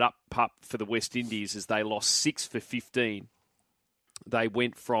summed it up, Pup, for the West Indies is they lost 6 for 15. They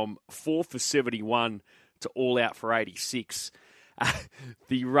went from 4 for 71 to all out for 86.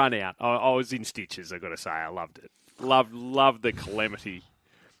 The run out, I was in stitches, I've got to say. I loved it. Loved the calamity.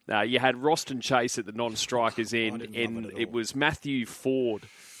 You had Roston Chase at the non-strikers end, and it was Matthew Ford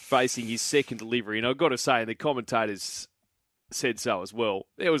facing his second delivery. And I've got to say, and the commentators said so as well,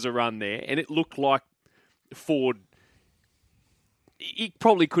 there was a run there, and it looked like Ford, he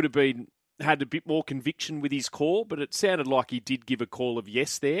probably could have had a bit more conviction with his call, but it sounded like he did give a call of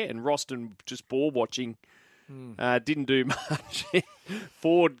yes there, and Roston, just ball watching, didn't do much.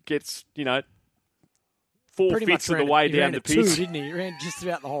 Ford gets, 4/5 of the way down the pitch. Didn't he? He ran just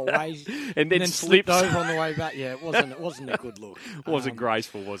about the whole way. and then slipped over on the way back. Yeah, it wasn't a good look. Wasn't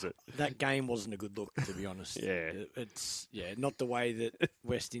graceful, was it? That game wasn't a good look, to be honest. It's not the way that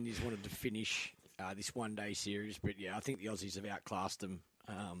West Indies wanted to finish this one-day series. But, I think the Aussies have outclassed them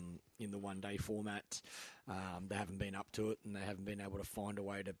in the one-day format. They haven't been up to it, and they haven't been able to find a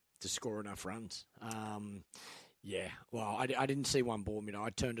way to score enough runs. Well, I didn't see one ball. I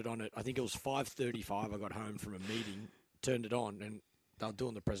turned it on I think it was 5:35. I got home from a meeting, turned it on, and they were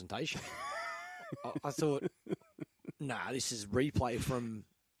doing the presentation. I thought, this is replay from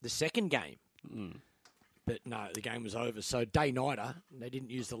the second game. But no, the game was over. So day-nighter, they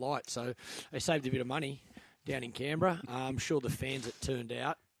didn't use the light. So they saved a bit of money down in Canberra. I'm sure the fans that turned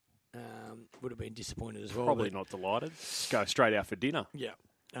out would have been disappointed as well. Probably not delighted. Just go straight out for dinner. Yeah.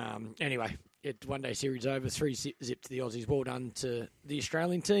 Anyway, one-day series over, 3-zip to the Aussies. Well done to the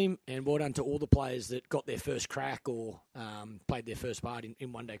Australian team, and well done to all the players that got their first crack or played their first part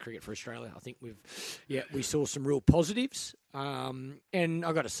in one-day cricket for Australia. I think we saw some real positives. And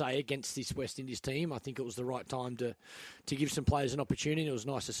I've got to say, against this West Indies team, I think it was the right time to give some players an opportunity. It was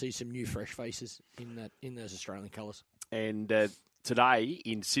nice to see some new, fresh faces in those Australian colours. And today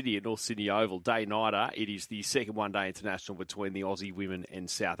in Sydney at North Sydney Oval, day-nighter, it is the second one-day international between the Aussie women and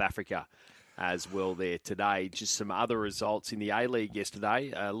South Africa as well there today. Just some other results in the A-League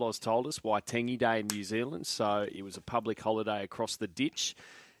yesterday. Loz told us Waitangi Day in New Zealand, so it was a public holiday across the ditch,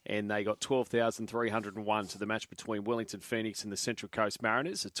 and they got 12,301 to the match between Wellington Phoenix and the Central Coast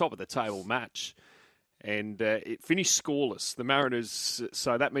Mariners, a top-of-the-table match. And it finished scoreless. The Mariners,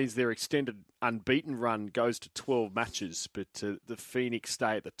 so that means their extended unbeaten run goes to 12 matches, but the Phoenix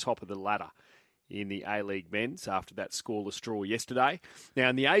stay at the top of the ladder in the A-League men's after that scoreless draw yesterday. Now,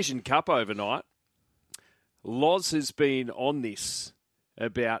 in the Asian Cup overnight, Loz has been on this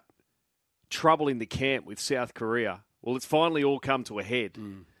about trouble in the camp with South Korea. Well, it's finally all come to a head.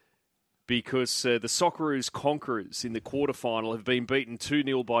 Because the Socceroos Conquerors in the quarterfinal have been beaten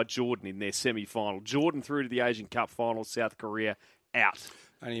 2-0 by Jordan in their semi-final. Jordan through to the Asian Cup final, South Korea out.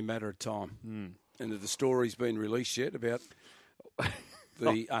 Only a matter of time. And have the stories been released yet about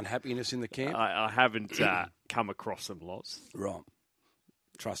the unhappiness in the camp? I haven't come across them, Loz. Right.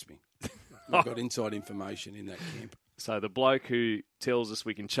 Trust me. I've got inside information in that camp. So the bloke who tells us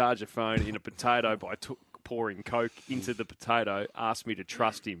we can charge a phone in a potato by pouring Coke into the potato asked me to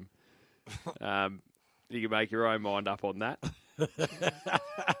trust him. You can make your own mind up on that.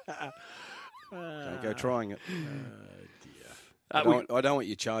 Don't go trying it. I don't want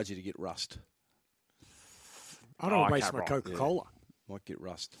your charger to get rust. I don't waste my Coca-Cola. Might get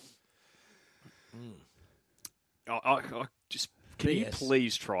rust. Can you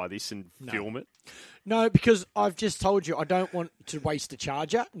please try this and film it? No, because I've just told you I don't want to waste a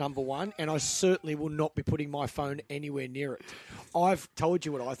charger, number one, and I certainly will not be putting my phone anywhere near it. I've told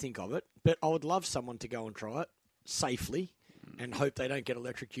you what I think of it, but I would love someone to go and try it safely and hope they don't get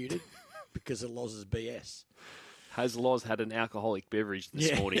electrocuted because of Loz's BS. Has Loz had an alcoholic beverage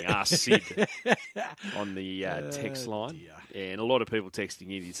this morning? Asked Sid on the text line. Yeah, and a lot of people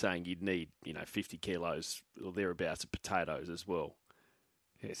texting in saying you'd need 50 kilos or thereabouts of potatoes as well.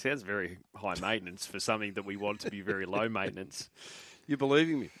 Yeah, it sounds very high maintenance for something that we want to be very low maintenance. You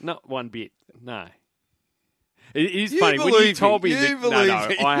believing me? Not one bit. No. It is funny when you told me that.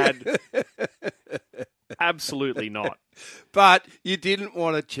 No, I had absolutely not. But you didn't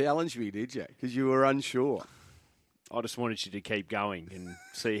want to challenge me, did you? Because you were unsure. I just wanted you to keep going and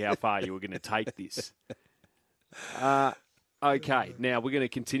see how far you were going to take this. Okay, now we're going to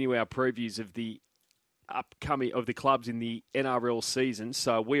continue our previews of the upcoming of the clubs in the NRL season.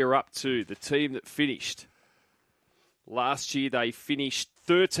 So we are up to the team that finished. Last year they finished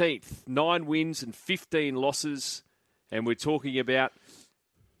 13th, 9 wins and 15 losses. And we're talking about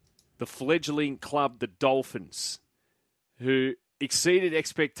the fledgling club, the Dolphins, who exceeded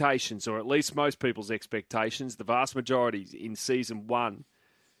expectations, or at least most people's expectations, the vast majority in season 1.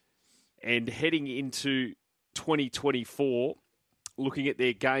 And heading into 2024, looking at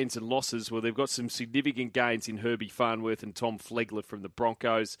their gains and losses, well, they've got some significant gains in Herbie Farnworth and Tom Flegler from the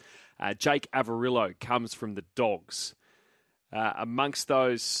Broncos. Jake Averillo comes from the Dogs. Amongst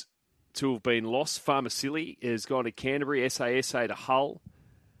those two have been lost. Farmasili has gone to Canterbury, SASA to Hull.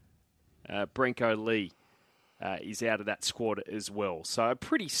 Brenko Lee is out of that squad as well. So a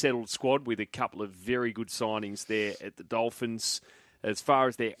pretty settled squad with a couple of very good signings there at the Dolphins. As far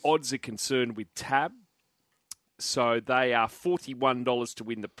as their odds are concerned with TAB, so they are $41 to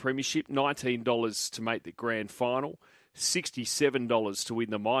win the premiership, $19 to make the grand final, $67 to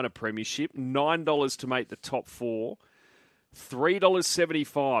win the minor premiership, $9 to make the top 4,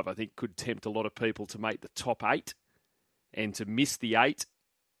 $3.75 I think could tempt a lot of people to make the top 8, and to miss the 8,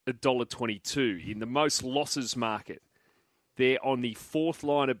 $1.22. In the most losses market, they're on the 4th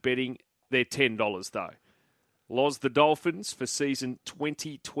line of betting. They're $10 though. Loz the Dolphins for season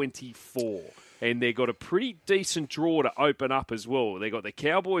 2024. And they've got a pretty decent draw to open up as well. They've got the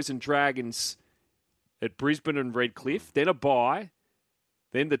Cowboys and Dragons at Brisbane and Redcliffe, then a bye,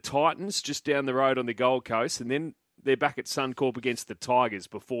 then the Titans just down the road on the Gold Coast, and then they're back at Suncorp against the Tigers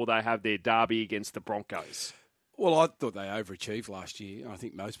before they have their derby against the Broncos. Well, I thought they overachieved last year. I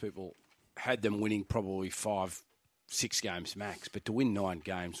think most people had them winning probably 5-6 games max, but to win 9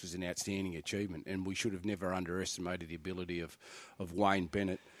 games was an outstanding achievement, and we should have never underestimated the ability of Wayne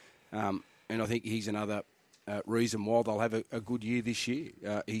Bennett. And I think he's another reason why they'll have a good year this year.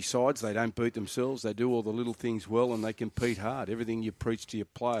 He sides, they don't beat themselves, they do all the little things well, and they compete hard. Everything you preach to your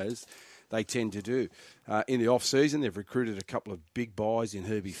players, they tend to do. In the off-season, they've recruited a couple of big buys in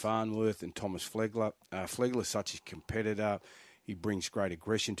Herbie Farnworth and Thomas Flegler. Flegler's such a competitor. He brings great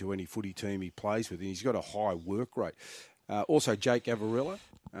aggression to any footy team he plays with, and he's got a high work rate. Also, Jake Averillo.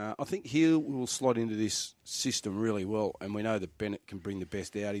 I think he will slot into this system really well, and we know that Bennett can bring the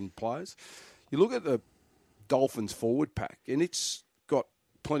best out in players. You look at the Dolphins forward pack, and it's got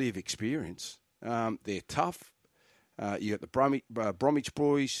plenty of experience. They're tough. You got the Bromwich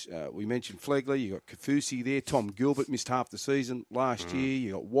boys. We mentioned Flegler. You got Kafusi there. Tom Gilbert missed half the season last year.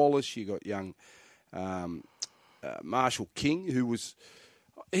 You got Wallace. You got young Marshall King, who was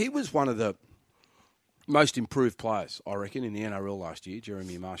one of the most improved players, I reckon, in the NRL last year,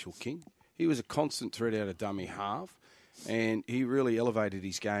 Jeremy Marshall King. He was a constant threat out of dummy half, and he really elevated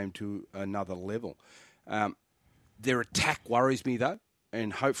his game to another level. Their attack worries me, though,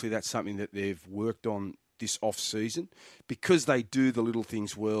 and hopefully that's something that they've worked on this off-season. Because they do the little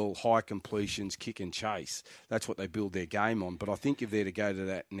things well, high completions, kick and chase, that's what they build their game on. But I think if they're to go to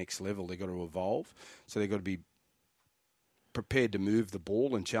that next level, they've got to evolve. So they've got to be prepared to move the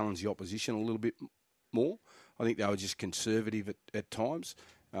ball and challenge the opposition a little bit more. I think they were just conservative at times.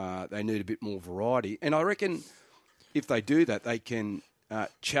 They need a bit more variety. And I reckon if they do that, they can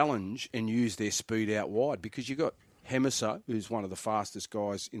challenge and use their speed out wide, because you've got Hemiso, who's one of the fastest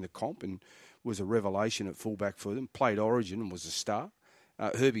guys in the comp and was a revelation at fullback for them, played Origin and was a star.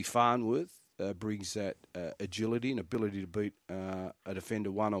 Herbie Farnworth brings that agility and ability to beat a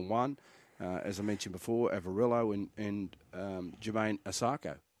defender one-on-one. As I mentioned before, Averillo and Jermaine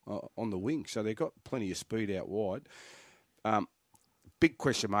Asako on the wing. So they've got plenty of speed out wide. Big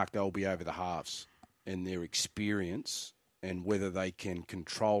question mark, though, will be over the halves and their experience and whether they can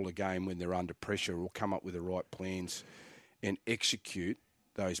control a game when they're under pressure or come up with the right plans and execute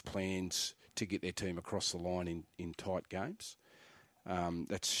those plans to get their team across the line in tight games.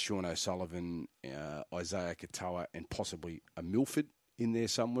 That's Sean O'Sullivan, Isaiah Katoa, and possibly a Milford in there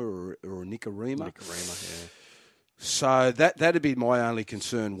somewhere, or a Nicarima. Yeah. So that'd be my only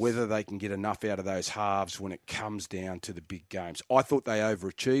concern, whether they can get enough out of those halves when it comes down to the big games. I thought they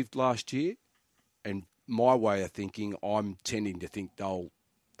overachieved last year, and my way of thinking, I'm tending to think they'll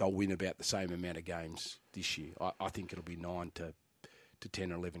win about the same amount of games this year. I think it'll be 9 to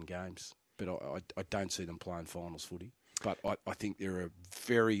 10 or 11 games, but I don't see them playing finals footy. But I think they're a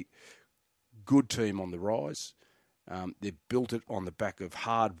very good team on the rise. They've built it on the back of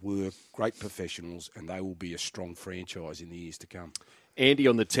hard work, great professionals, and they will be a strong franchise in the years to come. Andy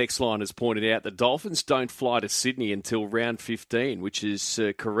on the text line has pointed out the Dolphins don't fly to Sydney until round 15, which is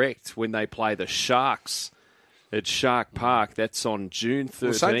correct, when they play the Sharks at Shark Park. That's on June 13th.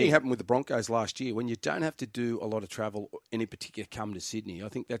 Well, same thing happened with the Broncos last year. When you don't have to do a lot of travel, and in particular come to Sydney, I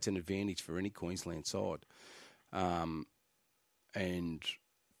think that's an advantage for any Queensland side. And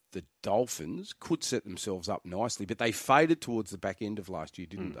the Dolphins could set themselves up nicely, but they faded towards the back end of last year,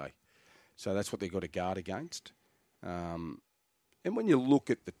 didn't they? So that's what they've got to guard against. And when you look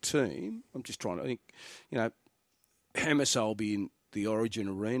at the team, I'm just trying to think, Hamiso will be in the Origin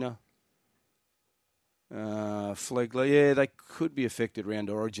Arena. Flegler, they could be affected around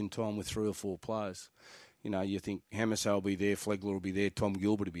Origin time with 3 or 4 players. You think Hamiso will be there, Flegler will be there, Tom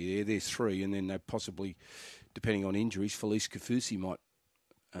Gilbert will be there. There's 3, and then they possibly, depending on injuries, Felice Kafusi might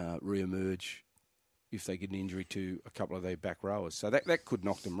re-emerge if they get an injury to a couple of their back rowers. So that could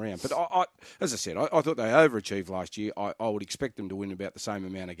knock them around. But as I said, I thought they overachieved last year. I would expect them to win about the same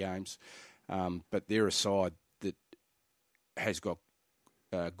amount of games. But they're a side that has got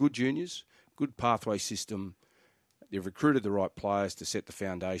good juniors, good pathway system. They've recruited the right players to set the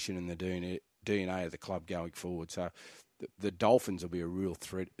foundation and the DNA of the club going forward. So the Dolphins will be a real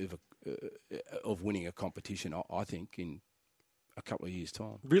threat of winning a competition, I think, in a couple of years'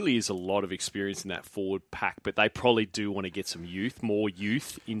 time. Really is a lot of experience in that forward pack, but they probably do want to get some more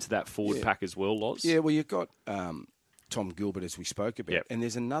youth into that forward pack as well, Loz. Yeah, well, you've got Tom Gilbert, as we spoke about, and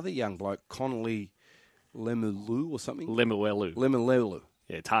there's another young bloke, Connolly Lemelu or something. Lemelu.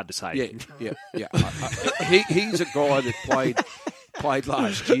 Yeah, it's hard to say. Yeah. He's a guy that played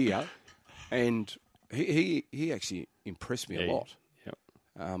last year, and he actually impressed me a lot.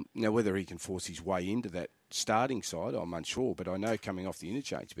 Yeah. Now, whether he can force his way into that starting side, I'm unsure, but I know coming off the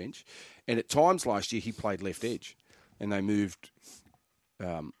interchange bench, and at times last year he played left edge, and they moved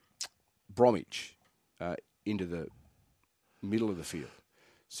Bromwich into the middle of the field.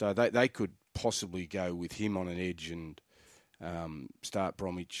 So they could possibly go with him on an edge and start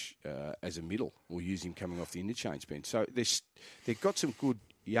Bromwich as a middle, or use him coming off the interchange bench. So they've got some good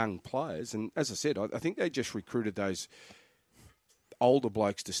young players, and as I said, I think they just recruited those older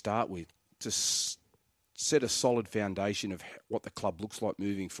blokes to start with to set a solid foundation of what the club looks like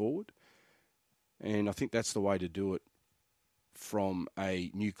moving forward. And I think that's the way to do it from a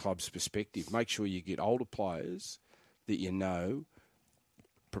new club's perspective. Make sure you get older players that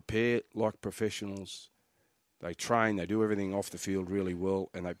prepare like professionals. They train, they do everything off the field really well,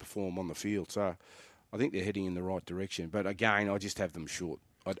 and they perform on the field. So I think they're heading in the right direction. But again, I just have them short.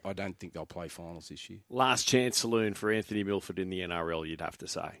 I don't think they'll play finals this year. Last chance saloon for Anthony Milford in the NRL, you'd have to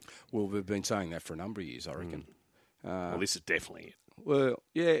say. Well, we've been saying that for a number of years, I reckon. Well, this is definitely it. Well,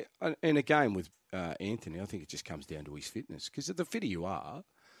 yeah, and again with Anthony, I think it just comes down to his fitness. Because the fitter you are,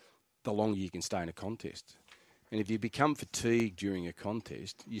 the longer you can stay in a contest. And if you become fatigued during a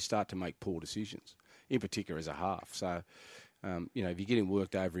contest, you start to make poor decisions, in particular as a half. So, if you're getting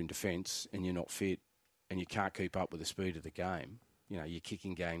worked over in defence and you're not fit and you can't keep up with the speed of the game, your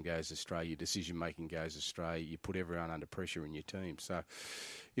kicking game goes astray, your decision-making goes astray, you put everyone under pressure in your team. So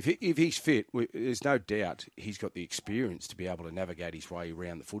if he's fit, there's no doubt he's got the experience to be able to navigate his way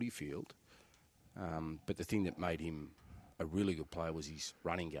around the footy field. But the thing that made him a really good player was his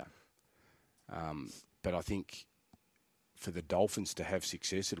running game. But I think for the Dolphins to have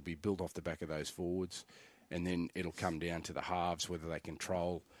success, it'll be built off the back of those forwards, and then it'll come down to the halves, whether they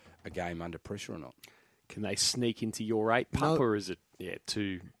control a game under pressure or not. Can they sneak into your 8, Pup, or is it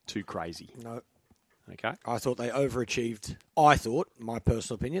too crazy? No. Okay. I thought they overachieved. My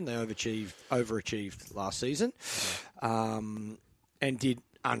personal opinion, they overachieved last season, and did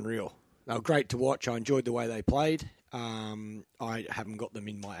unreal. They were great to watch. I enjoyed the way they played. I haven't got them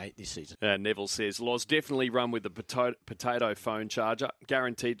in my 8 this season. Neville says, Loz, definitely run with the potato phone charger,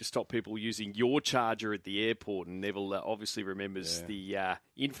 guaranteed to stop people using your charger at the airport. And Neville obviously remembers the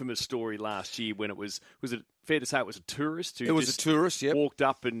infamous story last year when was it fair to say it was a tourist who walked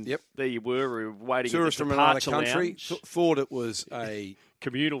up and there you were waiting tourist at the from another country, lounge. thought it was a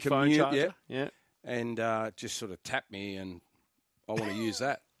communal phone charger. Yeah. And just sort of tapped me and I want to use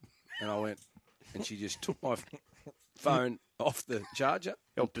that. And I went, and she just took my phone off the charger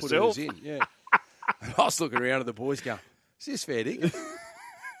and put it in. Yeah. And I was looking around at the boys going, is this fair dinkum?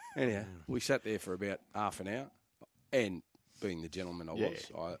 Anyhow, we sat there for about half an hour, and being the gentleman I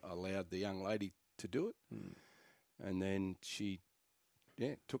was, I allowed the young lady to do it. And then she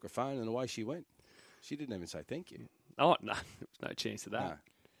took her phone and away she went. She didn't even say thank you. Oh, no. There was no chance of that.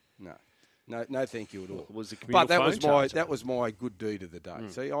 No, thank you at all. Was the communal phone that was my good deed of the day.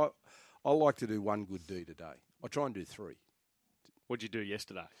 See, I like to do one good deed a day. I try and do 3. What did you do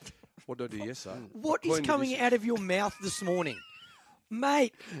yesterday? What did I do yesterday? What is coming out of your mouth this morning?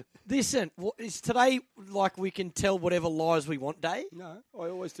 Mate, listen, is today like we can tell whatever lies we want day? No, I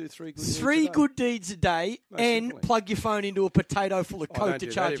always do 3 good deeds. 3 a day. good deeds a day and simply. plug your phone into a potato full of I Coke don't to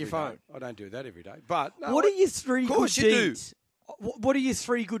do charge that your every phone. day. I don't do that every day. But no, What are your 3 good course you do. deeds? What are your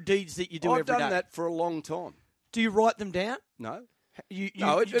 3 good deeds that you do every day? I've done that for a long time. Do you write them down? No.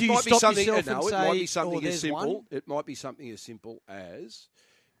 No, It do you might be stop something. yourself No, and it say, might be something as there's simple. one? It might be something as simple as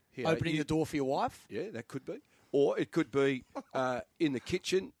Opening the door for your wife? Yeah, that could be. Or it could be in the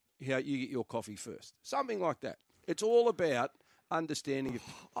kitchen. You get your coffee first. Something like that. It's all about understanding.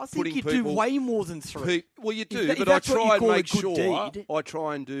 I think you do way more than 3. Well, you do, If but I that's what you try and call a make good sure deed. I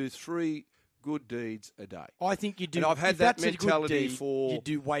try and do 3 good deeds a day. I think you do. And I've had if that that's a good mentality deed, for you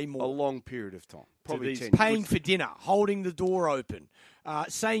do way more. a long period of time. Probably these 10 Paying years. for dinner, holding the door open,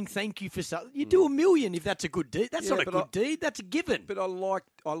 saying thank you for something. You do a million if that's a good deed. That's Yeah, not a but good deed. That's a given. But I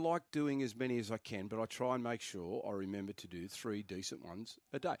like doing as many as I can, but I try and make sure I remember to do 3 decent ones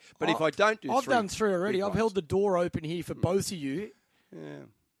a day. But if I don't do I've 3 done 3 already. good I've ones- held the door open here for both of you Yeah.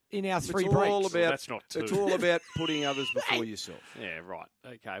 in our 3 It's breaks. all about, that's not 2. It's all about putting others before yourself. Yeah, right.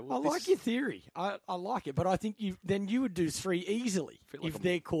 Okay. I Well, like your theory. I like it, but I think you would do 3 easily Feel like if I'm-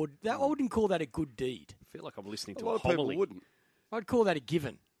 they're called. That I wouldn't call that a good deed. I feel like I'm listening A to lot a of people homily. wouldn't. I'd call that a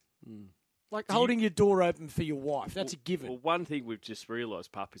given. Like holding your door open for your wife. That's a given. Well, one thing we've just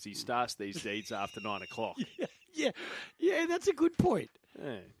realised, Pup, is he starts these deeds after 9 o'clock. Yeah, that's a good point.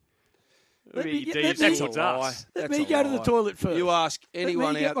 Yeah. Let me get- Deeds let me- towards That's a lie. us. Let That's me a go to the lie. toilet first. You ask Let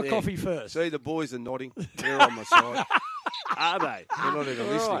anyone me get out my there. coffee first. See, the boys are nodding. They're on my side. Are they? They're not even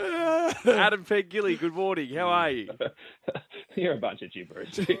listening. Adam Pengilly, good morning. How are you? You're a bunch of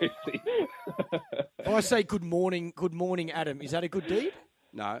gibberish, seriously. If I say good morning, Adam, is that a good deed?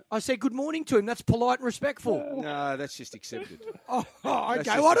 No. I say good morning to him. That's polite and respectful. No, that's just accepted. Oh, That's okay.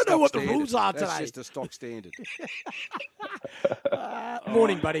 just Well, I a don't know stock what the standard. rules are That's today. just a stock standard.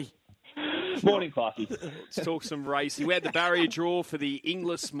 Morning, buddy. Morning, classy. Let's talk some racing. We had the barrier draw for the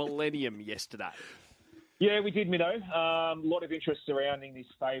Inglis Millennium yesterday. Yeah, we did, Minnow. A lot of interest surrounding this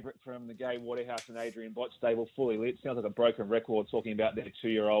favourite from the Gay Waterhouse and Adrian Bott stable, Fully Lit. Sounds like a broken record talking about their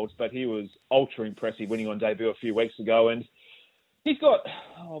 2-year-olds, but he was ultra impressive winning on debut a few weeks ago. And he's got,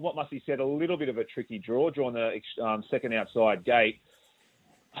 what must be said, a little bit of a tricky draw on the second outside gate.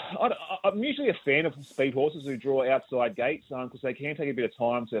 I'm usually a fan of speed horses who draw outside gates because they can take a bit of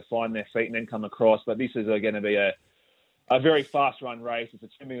time to find their feet and then come across. But this is going to be a very fast-run race. It's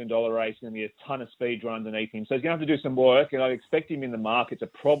a $2 million race. Going to be a ton of speed run underneath him. So he's going to have to do some work, and I expect him in the market to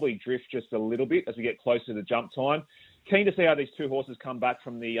probably drift just a little bit as we get closer to jump time. Keen to see how these 2 horses come back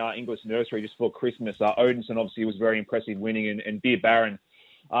from the English nursery just before Christmas. Odinson obviously was very impressive winning, and Beer Baron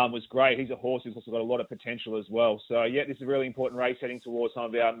was great. He's a horse who's also got a lot of potential as well. So, yeah, this is a really important race heading towards some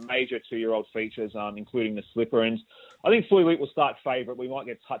of our major 2-year-old features, including the Slipper. And I think Fully Lit will start favourite. We might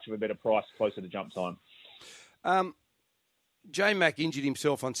get a touch of a better price closer to jump time. J Mac injured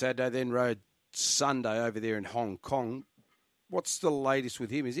himself on Saturday, then rode Sunday over there in Hong Kong. What's the latest with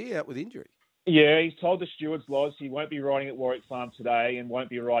him? Is he out with injury? Yeah, he's told the stewards, Loz, he won't be riding at Warwick Farm today and won't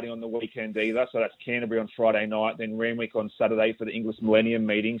be riding on the weekend either. So that's Canterbury on Friday night, then Randwick on Saturday for the English Millennium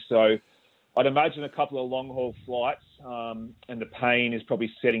meeting. So I'd imagine a couple of long-haul flights and the pain is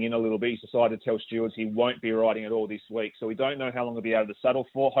probably setting in a little bit. He's decided to tell stewards he won't be riding at all this week. So we don't know how long he'll be out of the saddle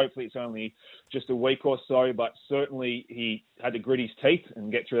for. Hopefully it's only just a week or so, but certainly he had to grit his teeth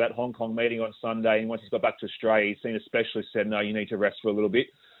and get through that Hong Kong meeting on Sunday. And once he's got back to Australia, he's seen a specialist, said, no, you need to rest for a little bit.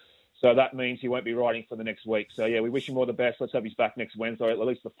 So that means he won't be riding for the next week. So, yeah, we wish him all the best. Let's hope he's back next Wednesday, or at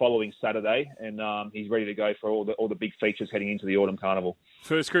least the following Saturday. And he's ready to go for all the big features heading into the Autumn Carnival.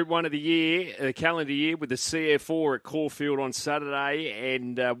 First Group 1 of the year, calendar year, with the CF4 at Caulfield on Saturday.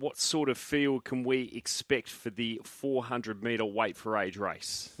 And what sort of field can we expect for the 400-metre weight for age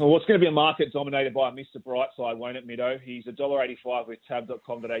race? Well, it's going to be a market dominated by Mr. Brightside, won't it, Middo? He's $1.85 with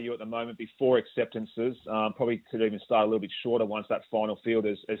tab.com.au at the moment before acceptances. Probably could even start a little bit shorter once that final field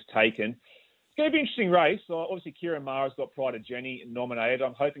is taken. It's going to be an interesting race. Obviously, Kieran Mara's got Pride of Jenny nominated.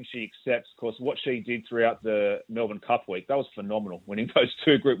 I'm hoping she accepts, because what she did throughout the Melbourne Cup week, that was phenomenal, winning those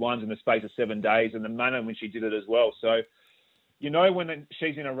 2 Group 1s in the space of 7 days, and the manner in which she did it as well. So, you know, when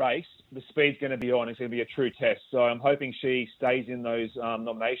she's in a race, the speed's going to be on. It's going to be a true test. So I'm hoping she stays in those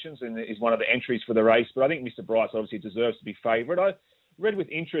nominations and is one of the entries for the race. But I think Mr. Brights obviously deserves to be favourite. I read with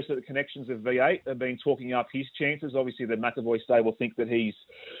interest that the connections of V8 have been talking up his chances. Obviously, the McAvoy stable think that he's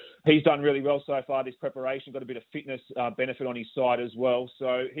done really well so far this preparation, got a bit of fitness benefit on his side as well.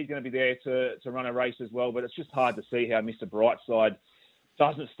 So he's going to be there to run a race as well. But it's just hard to see how Mr. Brightside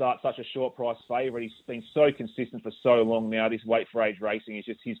doesn't start such a short price favourite. He's been so consistent for so long now. This weight for age racing is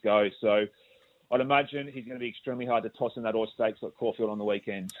just his go. So I'd imagine he's going to be extremely hard to toss in that All Stakes at Caulfield on the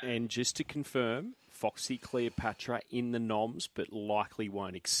weekend. And just to confirm, Foxy Cleopatra in the noms, but likely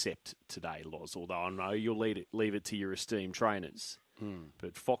won't accept today, Loz. Although I know you'll leave it to your esteemed trainers.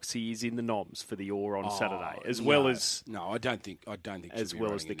 But Foxy is in the noms for the Or on Saturday, well as I don't think as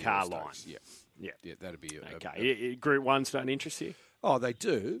well as the car line. Yeah, that'd be okay. Group Ones don't interest you? Oh, they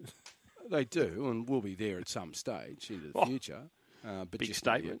do, and we'll be there at some stage into the future. But big just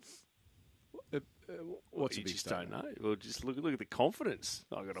statement. What's You a big just statement? don't know. Well, just look at the confidence.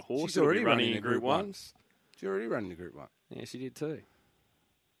 I've got a horse She's that'll already be running running in Group Ones. She's already running the Group 1. Yeah, she did too.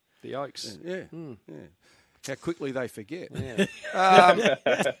 The Oaks. Yeah. How quickly they forget. Yeah.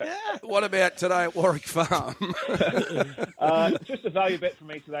 What about today at Warwick Farm? Just a value bet for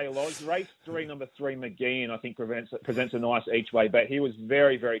me today, Loz. Race 3, number 3, McGeehan, I think presents a nice each-way bet. He was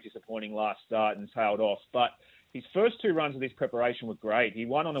very, very disappointing last start and tailed off, but his first 2 runs of this preparation were great. He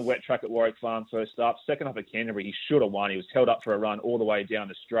won on a wet track at Warwick Farm first up. Second up at Canterbury, he should have won. He was held up for a run all the way down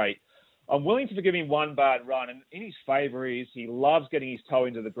the straight. I'm willing to forgive him one bad run, and in his favour is he loves getting his toe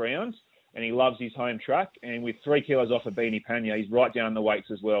into the ground, and he loves his home track. And with 3 kilos off of Beanie Panya, he's right down the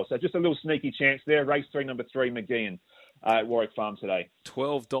weights as well. So just a little sneaky chance there. Race 3, number 3, McGeehan at Warwick Farm today.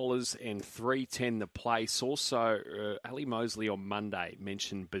 $12 and $3.10 the place. Also, Ali Mosley on Monday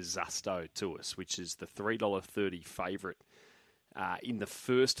mentioned Bezusto to us, which is the $3.30 favourite in the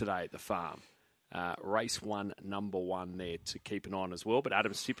first today at the farm. Race 1, number 1 there to keep an eye on as well. But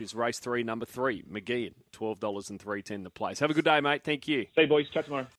Adam's tip is race 3, number 3, McGeehan, $12 and $3.10 the place. Have a good day, mate. Thank you. See you, boys. Chat tomorrow.